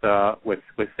dealing with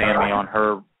Sammy on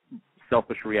her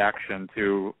selfish reaction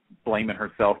to blaming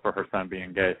herself for her son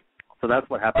being gay. So that's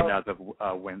what happened as of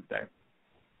Wednesday.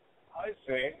 I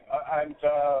see. And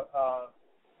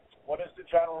what is the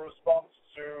general response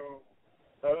to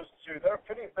those two? They're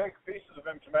pretty big pieces of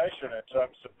information in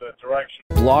terms of the direction.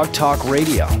 Blog Talk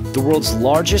Radio, the world's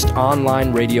largest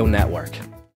online radio network.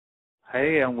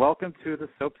 Hey, and welcome to the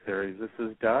soap series. This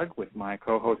is Doug with my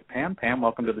co-host Pam. Pam,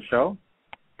 welcome to the show.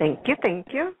 Thank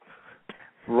you.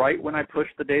 Right when I push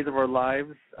the Days of Our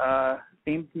Lives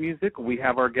theme music, we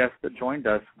have our guest that joined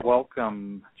us.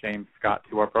 Welcome, James Scott,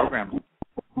 to our program.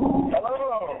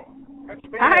 Hello. Good to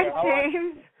be Hi, here.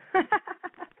 James.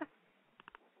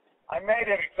 I made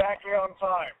it exactly on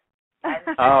time.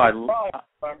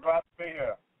 I'm glad to be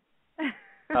here.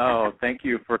 Oh, thank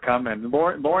you for coming.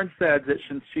 Lauren said that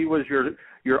since she was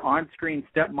your on-screen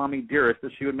stepmommy dearest,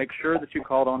 that she would make sure that you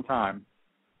called on time.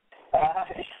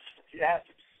 Yes.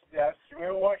 We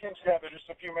were working together just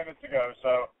a few minutes ago,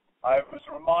 so I was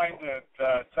reminded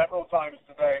several times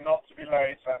today not to be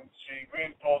late, and she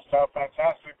reinforced how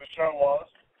fantastic the show was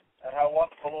and how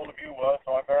wonderful all of you were,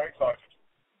 so I'm very excited.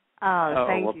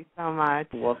 Thank you so much.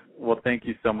 Well, thank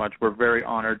you so much. We're very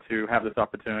honored to have this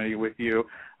opportunity with you.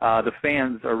 The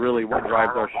fans are really what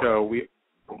drives our show. We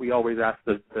always ask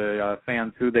the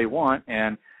fans who they want,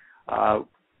 and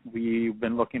we've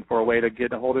been looking for a way to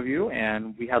get a hold of you,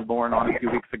 and we had Lauren on a few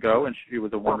weeks ago, and she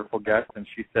was a wonderful guest, and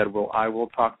she said, well, I will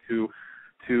talk to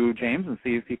James and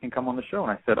see if he can come on the show.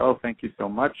 And I said, thank you so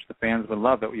much. The fans would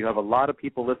love it. You have a lot of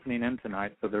people listening in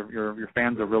tonight, so your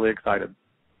fans are really excited.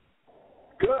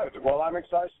 Good. Well, I'm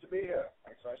excited to be here. I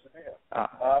think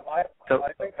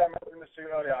I mentioned this to you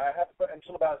earlier. I have to put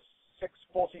until about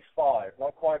 6:45,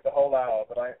 not quite the whole hour,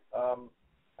 but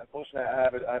unfortunately I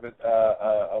have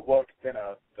a work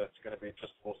dinner that's going to be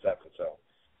just before 7. So.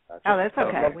 That's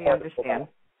okay. We understand.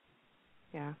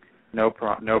 Yeah. No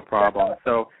problem.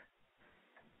 So,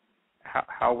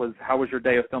 how was your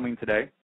day of filming today?